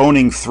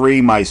 Owning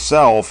 3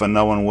 myself and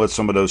knowing what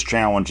some of those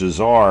challenges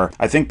are,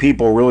 I think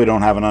people really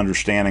don't have an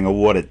understanding of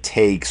what it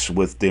takes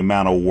with the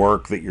amount of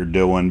work that you're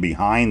doing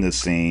behind the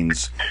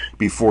scenes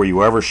before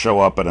you ever show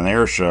up at an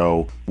air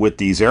show with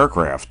these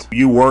aircraft.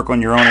 You work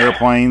on your own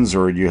airplanes,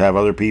 or do you have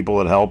other people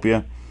that help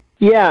you?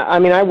 Yeah, I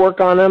mean, I work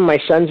on them. My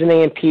son's in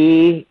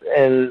A&P,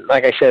 and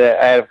like I said,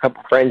 I have a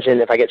couple friends, and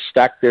if I get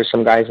stuck, there's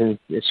some guys in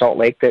Salt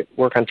Lake that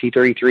work on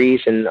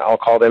T-33s, and I'll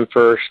call them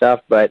for stuff.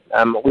 But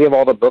we have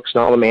all the books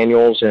and all the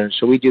manuals, and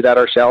so we do that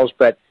ourselves.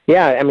 But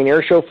yeah, I mean,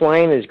 airshow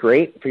flying is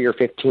great for your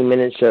 15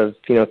 minutes of,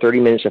 30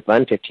 minutes of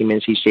fun, 15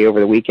 minutes each day over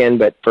the weekend.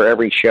 But for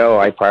every show,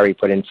 I probably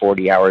put in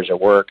 40 hours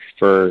of work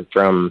from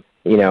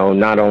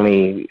not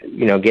only,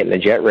 getting the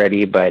jet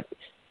ready, but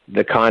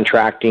the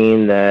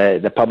contracting,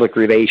 the public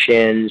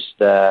relations,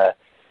 the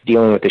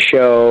dealing with the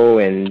show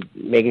and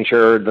making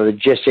sure the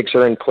logistics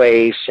are in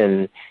place.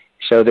 And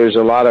so there's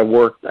a lot of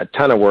work, a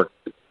ton of work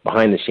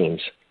behind the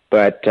scenes.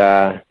 But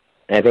I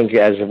think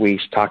as we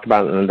talked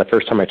about the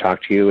first time I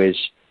talked to you is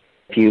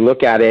if you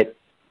look at it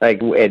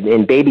like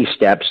in baby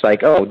steps,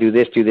 like, oh, do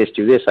this.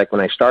 Like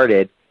when I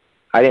started,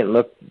 I didn't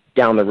look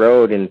down the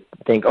road and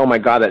think, oh my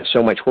God, that's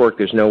so much work.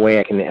 There's no way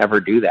I can ever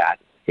do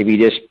that. If you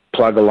just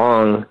plug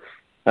along,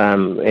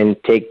 and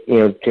take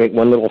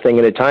one little thing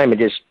at a time,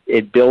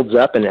 it builds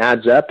up and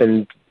adds up,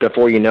 and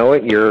before you know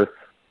it, you're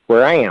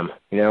where I am,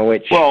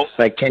 which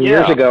like 10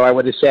 years ago, I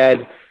would have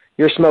said,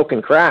 you're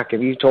smoking crack.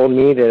 If you told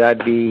me that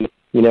I'd be,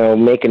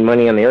 making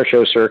money on the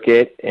airshow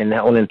circuit and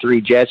owning 3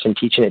 jets and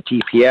teaching at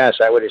TPS,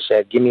 I would have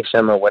said, give me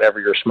some of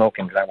whatever you're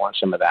smoking because I want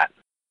some of that.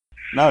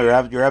 No,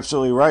 you're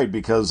absolutely right,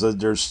 because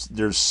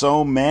there's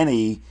so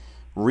many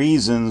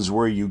reasons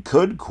where you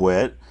could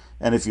quit.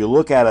 And if you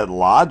look at it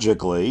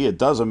logically, it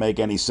doesn't make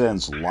any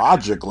sense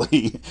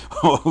logically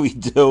what we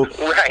do.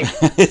 Right.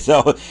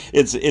 So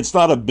it's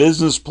not a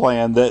business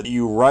plan that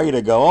you write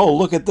and go, oh,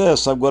 look at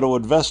this, I'm going to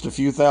invest a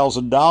few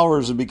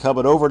 $1,000s and become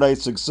an overnight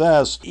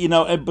success.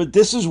 But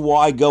this is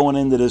why going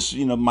into this,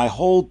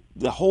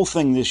 the whole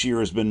thing this year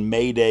has been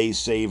Mayday,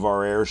 Save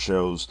Our Air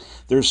Shows.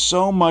 There's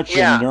so much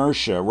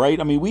inertia, right?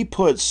 I mean, we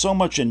put so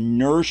much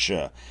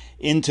inertia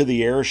into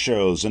the air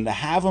shows, and to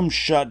have them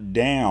shut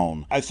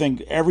down, I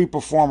think every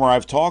performer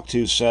I've talked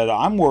to said,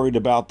 I'm worried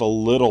about the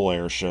little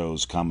air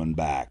shows coming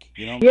back.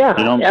 Yeah,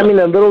 I mean,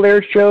 the little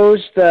air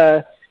shows,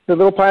 the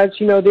little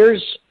pilots,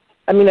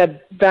 a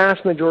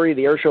vast majority of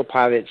the air show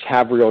pilots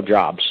have real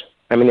jobs.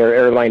 I mean, they're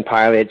airline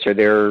pilots, or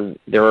they're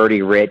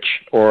already rich,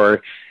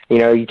 or,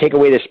 you take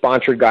away the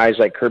sponsored guys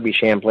like Kirby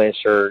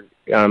Chambliss or,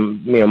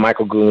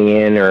 Michael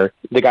Goulian, or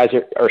the guys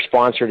that are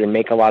sponsored and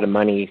make a lot of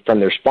money from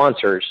their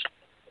sponsors.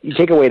 You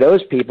take away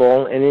those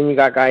people, and then you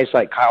got guys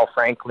like Kyle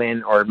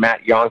Franklin or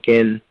Matt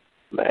Yonkin.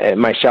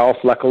 Myself,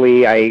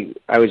 luckily, I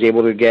was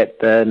able to get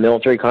the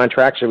military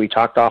contracts that we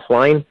talked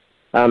offline.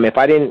 If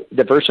I didn't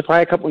diversify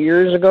a couple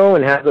years ago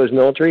and have those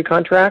military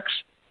contracts,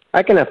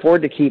 I can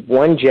afford to keep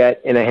one jet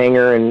in a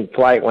hangar and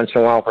fly it once in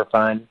a while for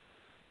fun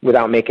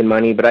without making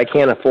money, but I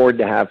can't afford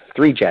to have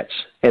 3 jets.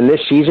 And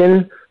this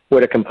season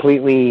would have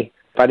completely...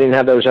 If I didn't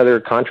have those other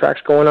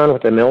contracts going on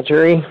with the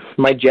military,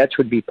 my jets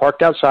would be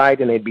parked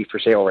outside and they'd be for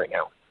sale right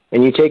now.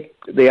 And you take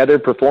the other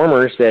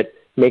performers that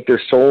make their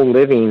sole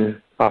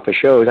living off of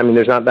shows. I mean,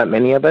 there's not that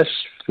many of us.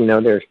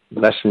 There's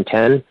less than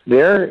 10.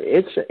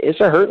 It's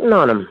a hurting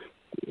on them.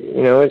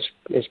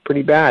 It's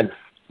pretty bad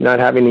not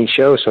having these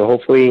shows. So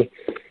hopefully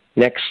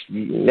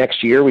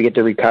next year we get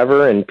to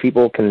recover and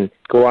people can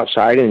go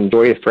outside and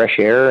enjoy the fresh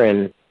air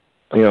and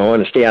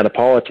want to stay out of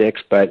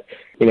politics. But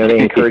they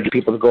encourage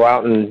people to go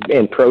out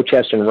and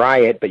protest and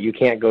riot, but you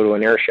can't go to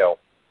an air show.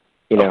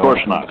 Of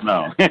course not.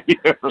 No.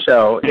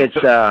 So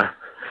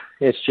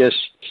it's just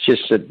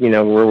that,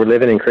 we're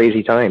living in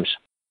crazy times.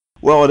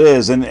 Well, it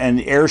is,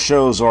 and air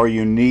shows are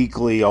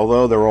uniquely,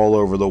 although they're all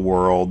over the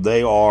world,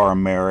 they are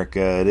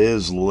America. It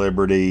is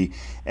liberty.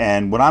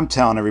 And when I'm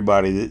telling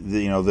everybody,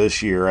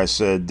 this year, I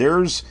said,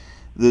 there's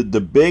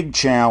the big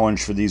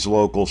challenge for these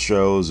local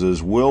shows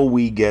is, will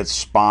we get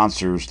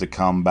sponsors to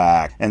come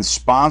back? And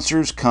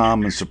sponsors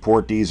come and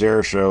support these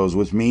air shows,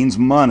 which means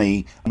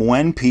money,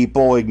 when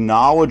people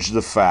acknowledge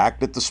the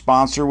fact that the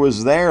sponsor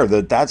was there,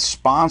 that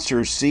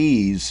sponsor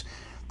sees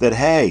that,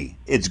 hey,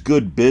 it's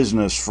good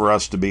business for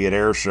us to be at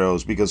air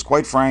shows, because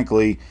quite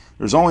frankly,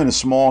 there's only a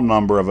small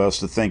number of us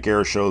that think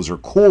air shows are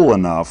cool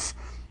enough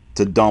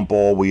to dump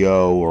all we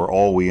owe or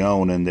all we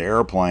own into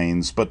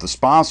airplanes, but the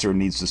sponsor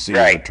needs to see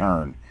a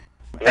return.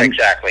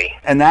 Exactly.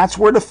 And that's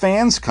where the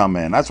fans come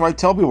in. That's why I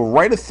tell people,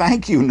 write a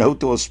thank you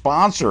note to a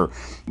sponsor.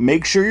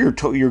 Make sure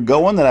you're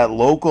going to that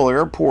local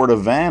airport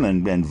event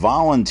and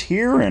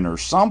volunteering or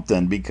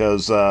something,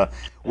 because we're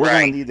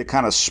going to need to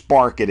kind of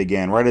spark it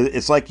again, right?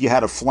 It's like you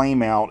had a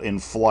flame out in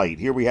flight.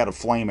 Here we had a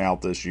flame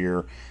out this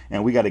year,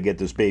 and we got to get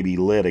this baby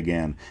lit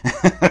again.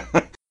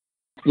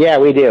 Yeah,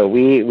 we do.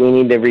 We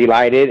need to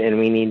relight it, and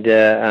we need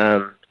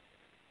to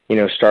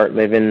start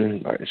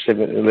living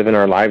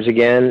our lives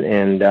again.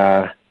 And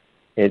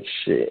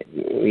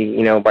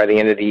by the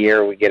end of the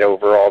year, we get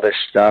over all this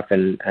stuff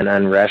and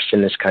unrest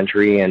in this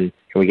country, and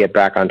we get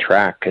back on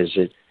track, because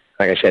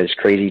like I said, it's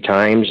crazy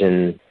times,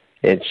 and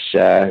it's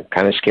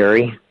kind of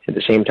scary at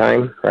the same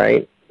time,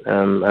 right?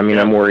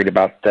 I'm worried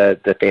about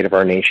the fate of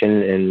our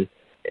nation,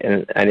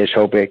 and I just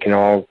hope it can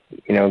all,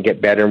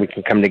 get better, and we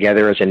can come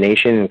together as a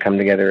nation and come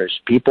together as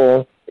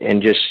people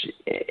and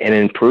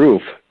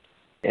improve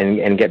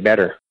and get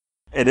better.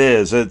 It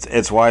is.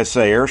 It's why I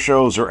say air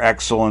shows are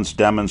excellence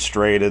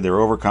demonstrated.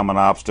 They're overcoming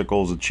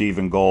obstacles,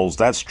 achieving goals.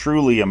 That's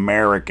truly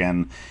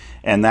American,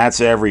 and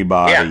that's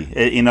everybody.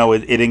 Yeah.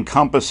 It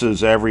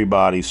encompasses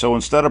everybody. So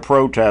instead of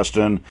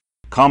protesting,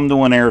 come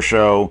to an air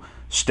show,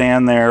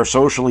 stand there,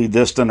 socially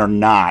distant or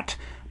not,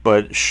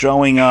 but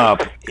showing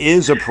up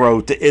is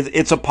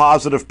it's a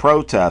positive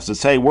protest.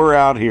 It's, hey, we're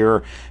out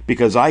here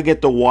because I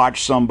get to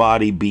watch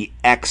somebody be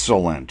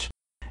excellent.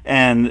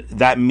 And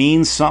that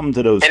means something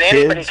to those kids. And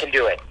anybody can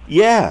do it.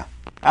 Yeah,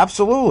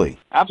 absolutely.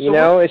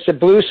 Absolutely. It's a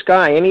blue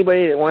sky.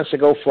 Anybody that wants to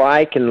go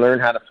fly can learn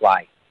how to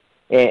fly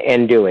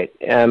and do it.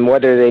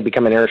 Whether they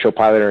become an airshow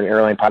pilot or an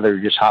airline pilot or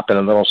just hop in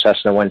a little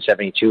Cessna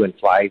 172 and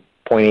fly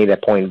point A to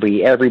point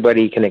B,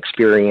 everybody can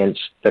experience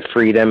the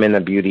freedom and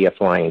the beauty of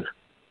flying.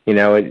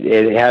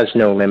 It has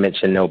no limits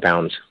and no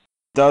bounds.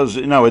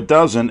 It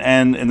doesn't,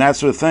 and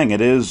that's the thing.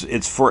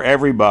 It's for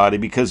everybody,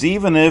 because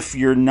even if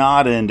you're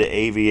not into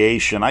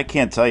aviation, I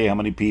can't tell you how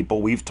many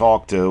people we've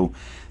talked to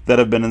that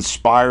have been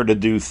inspired to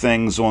do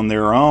things on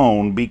their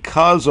own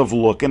because of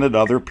looking at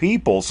other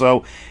people.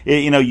 So,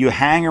 you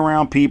hang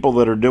around people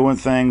that are doing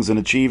things and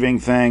achieving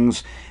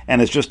things,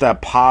 and it's just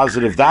that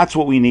positive. That's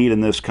what we need in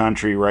this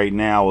country right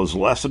now, is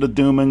less of the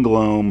doom and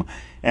gloom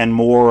and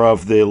more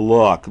of the,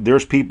 look,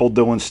 there's people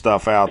doing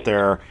stuff out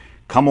there.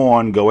 Come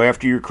on, go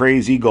after your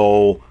crazy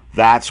goal.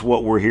 That's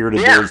what we're here to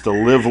do, is to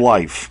live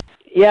life.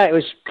 Yeah, it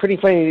was pretty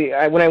funny.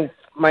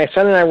 My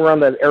son and I were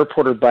on the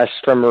airporter bus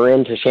from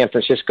Marin to San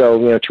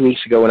Francisco, 2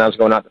 weeks ago when I was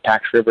going out to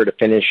Pax River to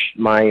finish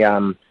my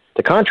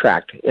the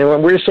contract. And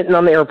when we're sitting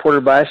on the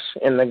airporter bus,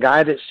 and the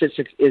guy that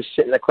is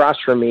sitting across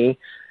from me,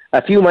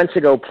 a few months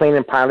ago, Plane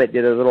and Pilot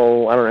did a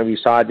little, I don't know if you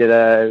saw, did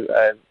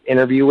a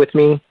interview with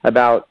me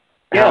about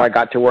how I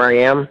got to where I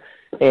am.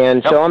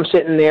 And so I'm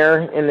sitting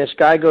there, and this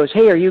guy goes,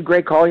 "Hey, are you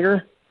Greg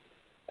Colyer?"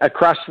 He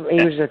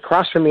was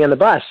across from me on the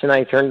bus, and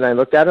I turned and I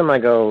looked at him. I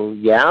go,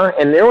 "Yeah."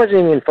 And there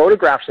wasn't even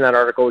photographs in that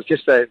article. It was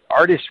just an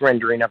artist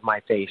rendering of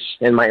my face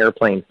in my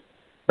airplane,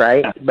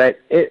 right? But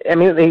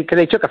because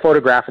they took a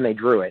photograph and they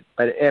drew it,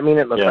 but it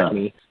looked like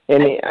me.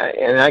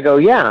 And I go,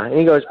 "Yeah." And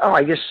he goes, "Oh,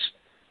 I just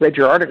read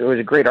your article. It was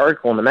a great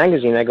article in the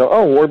magazine." I go,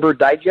 "Oh, Warbird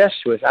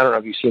Digest was." I don't know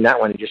if you've seen that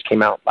one. It just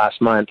came out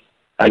last month.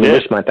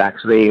 This month,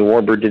 actually,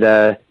 Warbird did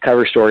a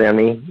cover story on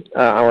me,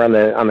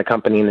 on the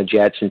company and the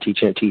jets and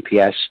teaching at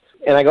TPS.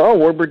 And I go, "Oh,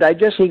 Warbird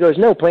Digest?" And he goes,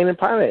 "No, Plane and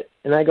Pilot."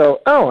 And I go,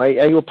 "Oh, are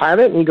you a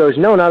pilot?" And he goes,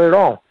 "No, not at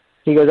all."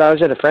 He goes, "I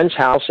was at a friend's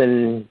house,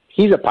 and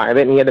he's a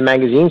pilot, and he had the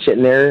magazine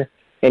sitting there,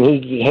 and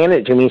he handed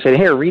it to me and said,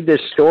 'Here, read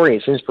this story.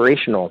 It's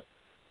inspirational.'"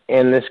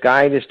 And this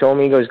guy just told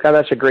me, he goes, "God,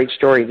 that's a great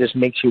story. It just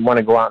makes you want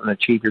to go out and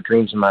achieve your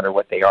dreams no matter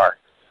what they are,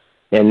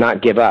 and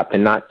not give up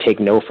and not take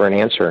no for an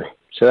answer."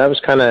 So that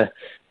was kind of...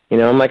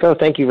 I'm like, "Oh,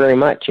 thank you very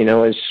much." It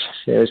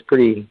was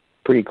pretty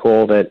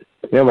cool that,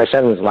 my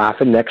son was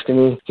laughing next to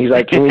me. He's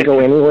like, "Can we go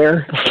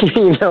anywhere?"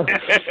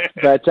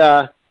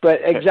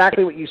 But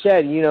exactly what you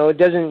said, you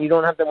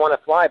don't have to want to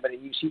fly, but if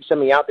you see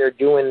somebody out there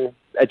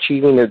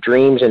achieving their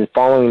dreams and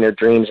following their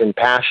dreams and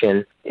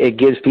passion, it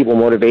gives people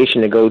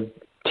motivation to go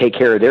take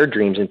care of their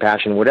dreams and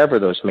passion, whatever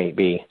those may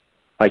be.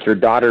 Like your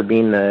daughter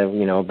being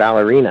the,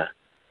 ballerina,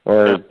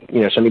 or,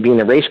 somebody being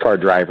a race car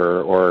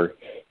driver, or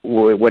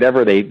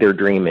whatever their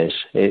dream is.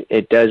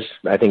 It does,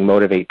 I think,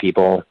 motivate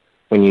people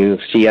when you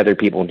see other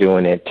people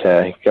doing it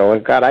to go,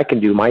 "God, I can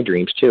do my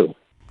dreams too."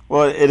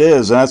 Well, it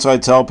is, and that's why I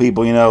tell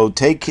people,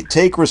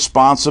 take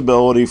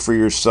responsibility for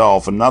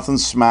yourself, and nothing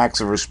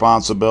smacks of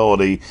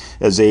responsibility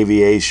as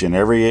aviation.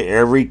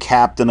 Every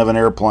captain of an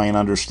airplane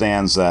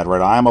understands that,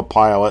 right? I am a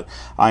pilot.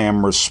 I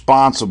am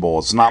responsible.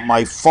 It's not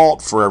my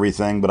fault for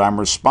everything, but I'm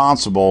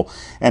responsible.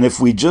 And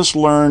if we just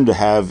learn to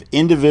have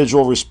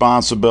individual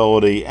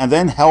responsibility and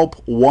then help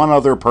one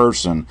other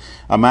person,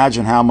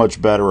 imagine how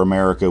much better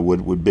America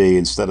would be,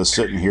 instead of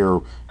sitting here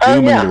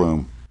doom and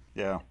gloom.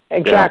 Yeah.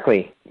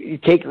 Exactly. You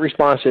take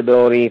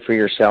responsibility for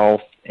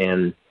yourself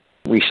and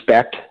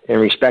respect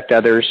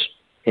others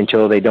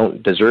until they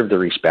don't deserve the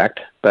respect.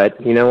 But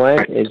you know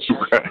what? It's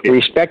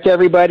respect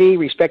everybody,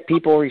 respect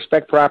people,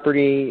 respect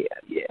property,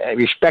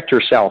 respect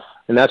yourself,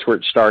 and that's where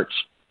it starts,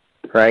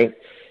 right?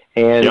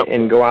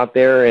 And go out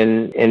there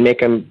and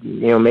make them,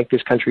 make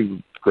this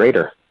country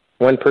greater,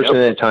 one person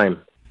at a time.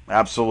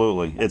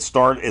 Absolutely. It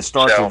starts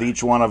with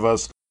each one of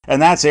us. And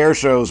that's air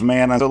shows,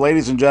 man. And so,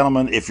 ladies and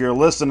gentlemen, if you're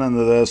listening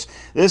to this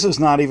is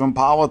not even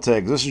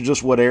politics. This is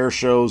just what air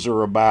shows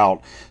are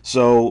about.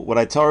 So what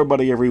I tell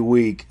everybody every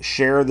week,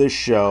 share this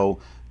show,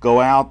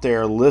 go out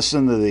there,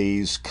 listen to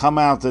these, come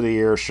out to the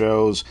air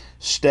shows,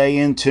 stay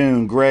in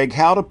tune. Greg,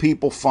 how do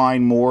people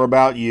find more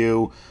about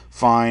you,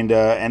 find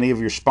any of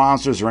your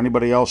sponsors or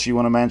anybody else you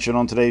want to mention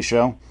on today's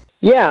show?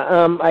 Yeah,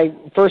 I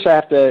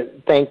have to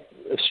thank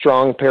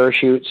Strong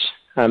Parachutes.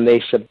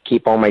 They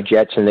keep all my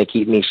jets, and they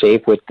keep me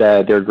safe with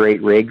their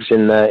great rigs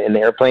in the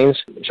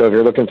airplanes. So if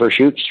you're looking for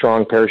chutes,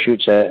 Strong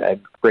Parachutes, a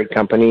great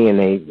company, and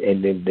they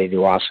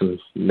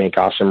make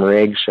awesome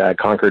rigs.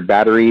 Concord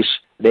Batteries,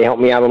 they help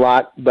me out a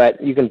lot.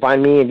 But you can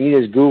find me if you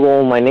just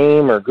Google my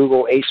name or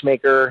Google Ace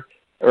Maker,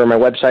 or my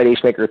website,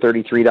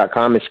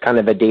 acemaker33.com. It's kind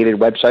of a dated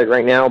website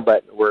right now,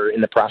 but we're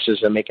in the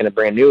process of making a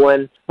brand new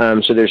one.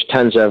 So there's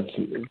tons of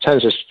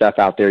stuff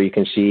out there you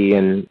can see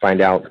and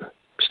find out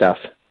stuff.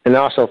 And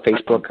also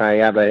Facebook. I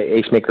have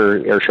a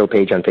Acemaker Air Show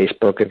page on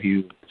Facebook. If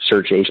you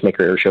search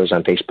Acemaker Air Shows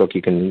on Facebook,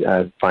 you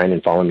can find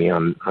and follow me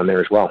on there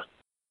as well.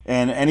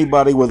 And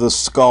anybody with a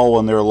skull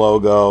in their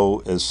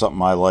logo is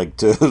something I like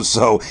too.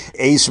 So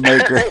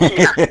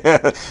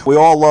Acemaker, we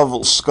all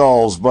love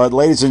skulls. But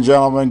ladies and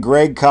gentlemen,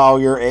 Greg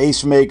Colyer,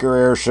 Acemaker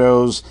Air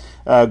Shows.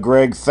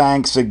 Greg,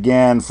 thanks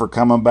again for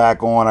coming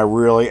back on.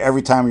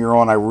 Every time you're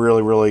on, I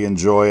really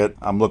enjoy it.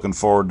 I'm looking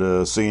forward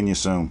to seeing you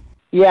soon.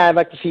 Yeah, I'd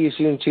like to see you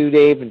soon too,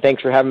 Dave. And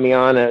thanks for having me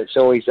on. It's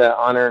always an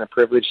honor and a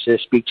privilege to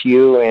speak to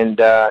you.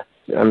 And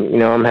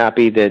I'm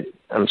happy that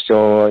I'm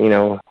still,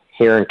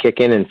 here and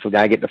kicking, and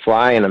I get to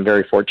fly, and I'm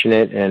very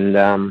fortunate.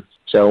 And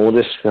so we'll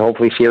just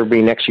hopefully see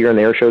everybody next year on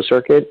the air show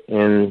circuit.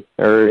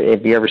 Or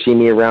if you ever see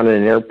me around in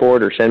an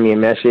airport or send me a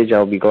message,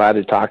 I'll be glad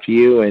to talk to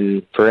you,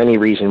 and for any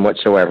reason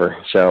whatsoever.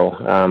 So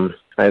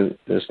I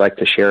just like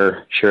to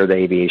share the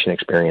aviation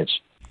experience.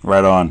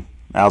 Right on.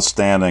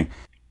 Outstanding.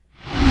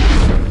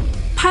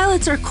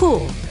 Pilots are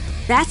cool.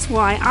 That's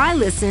why I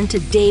listen to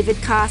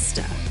David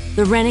Costa,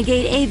 the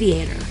Renegade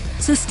Aviator.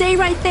 So stay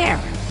right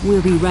there.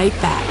 We'll be right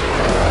back.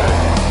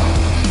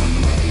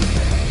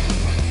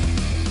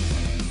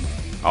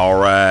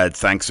 All right.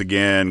 Thanks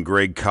again,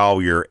 Greg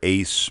Colyer,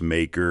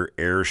 Acemaker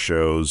Air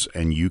Shows.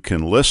 And you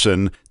can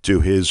listen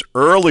to his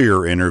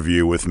earlier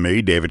interview with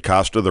me, David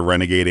Costa, the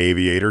Renegade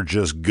Aviator.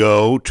 Just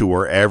go to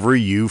wherever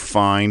you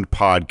find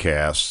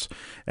podcasts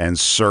and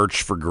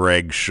search for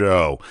Greg's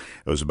show.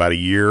 It was about a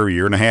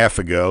year and a half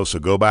ago, so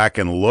go back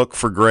and look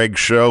for Greg's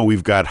show.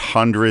 We've got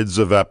hundreds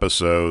of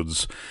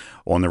episodes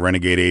on the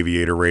Renegade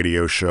Aviator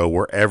radio show,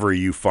 wherever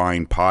you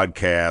find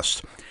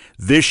podcasts.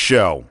 This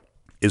show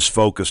is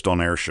focused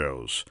on air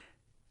shows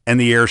and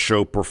the air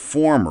show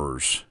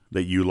performers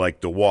that you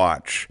like to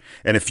watch.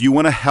 And if you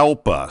want to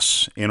help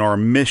us in our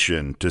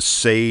mission to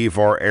save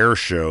our air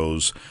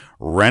shows,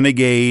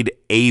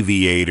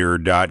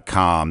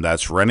 RenegadeAviator.com.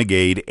 That's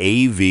Renegade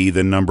AV,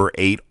 the number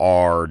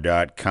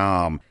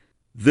 8R.com.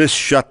 This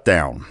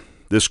shutdown,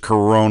 this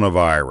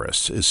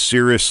coronavirus, is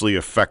seriously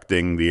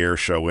affecting the air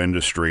show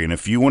industry. And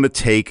if you want to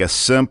take a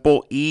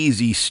simple,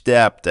 easy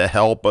step to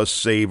help us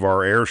save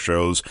our air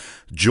shows,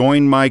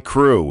 join my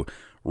crew.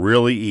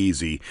 Really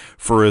easy.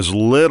 For as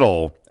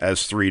little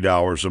as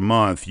 $3 a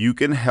month, you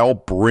can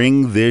help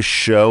bring this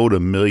show to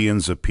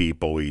millions of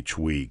people each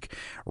week.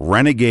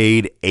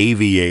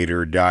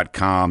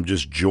 RenegadeAviator.com.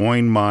 Just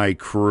join my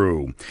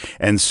crew.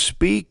 And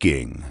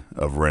speaking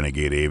of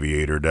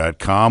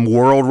RenegadeAviator.com,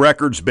 world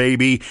records,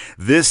 baby.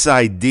 This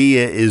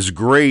idea is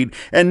great.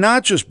 And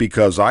not just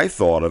because I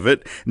thought of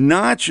it,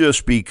 not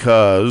just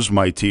because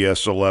my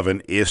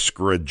TS-11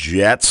 Iskra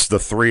jets, the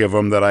three of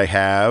them that I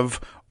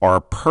have, are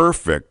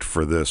perfect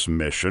for this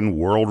mission,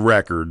 world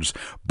records.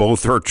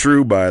 Both are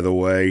true, by the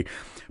way,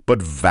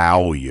 but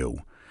value.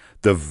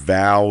 The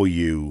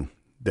value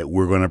that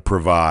we're going to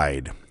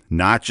provide,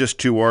 not just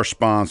to our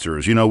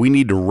sponsors. We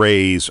need to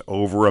raise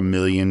over $1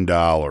 million,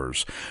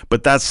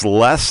 but that's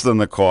less than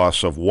the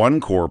cost of one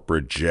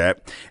corporate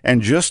jet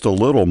and just a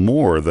little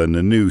more than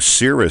the new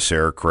Cirrus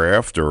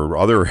aircraft or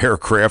other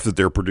aircraft that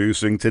they're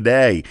producing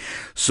today.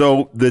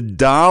 So the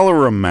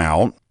dollar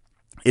amount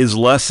is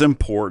less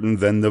important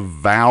than the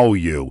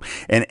value.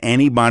 And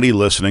anybody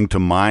listening to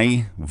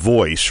my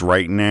voice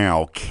right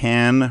now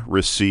can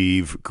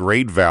receive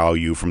great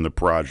value from the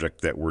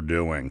project that we're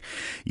doing.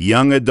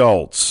 Young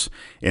adults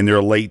in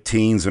their late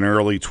teens and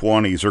early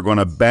 20s are going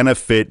to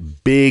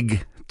benefit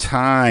big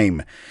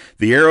time.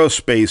 The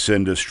aerospace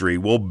industry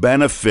will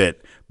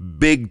benefit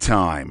big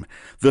time.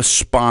 The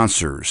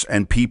sponsors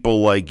and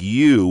people like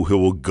you who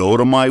will go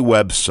to my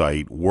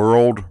website,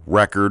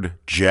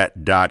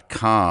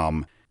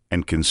 worldrecordjet.com,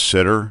 and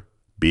consider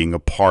being a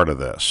part of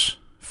this,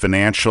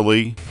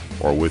 financially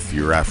or with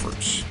your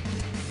efforts,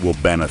 will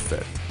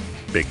benefit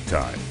big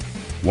time.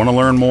 Want to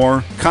learn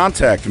more?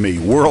 Contact me,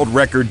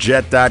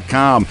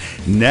 worldrecordjet.com.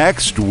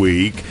 Next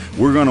week,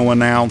 we're going to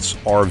announce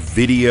our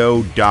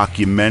video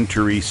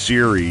documentary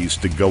series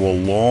to go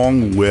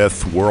along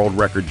with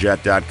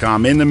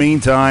worldrecordjet.com. In the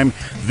meantime,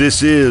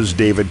 this is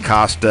David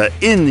Costa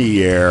in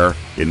the air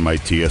in my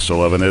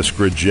TS-11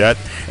 Iskra jet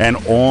and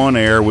on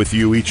air with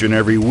you each and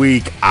every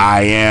week.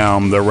 I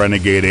am the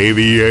Renegade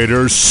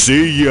Aviator.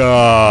 See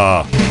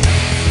ya!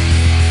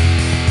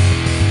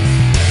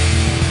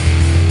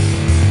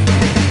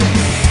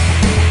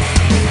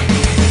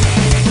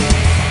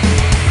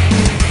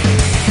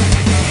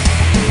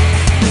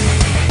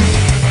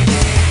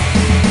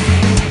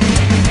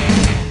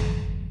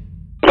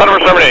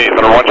 Thunder 78,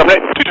 Thunder 178,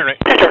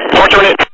 278, 478.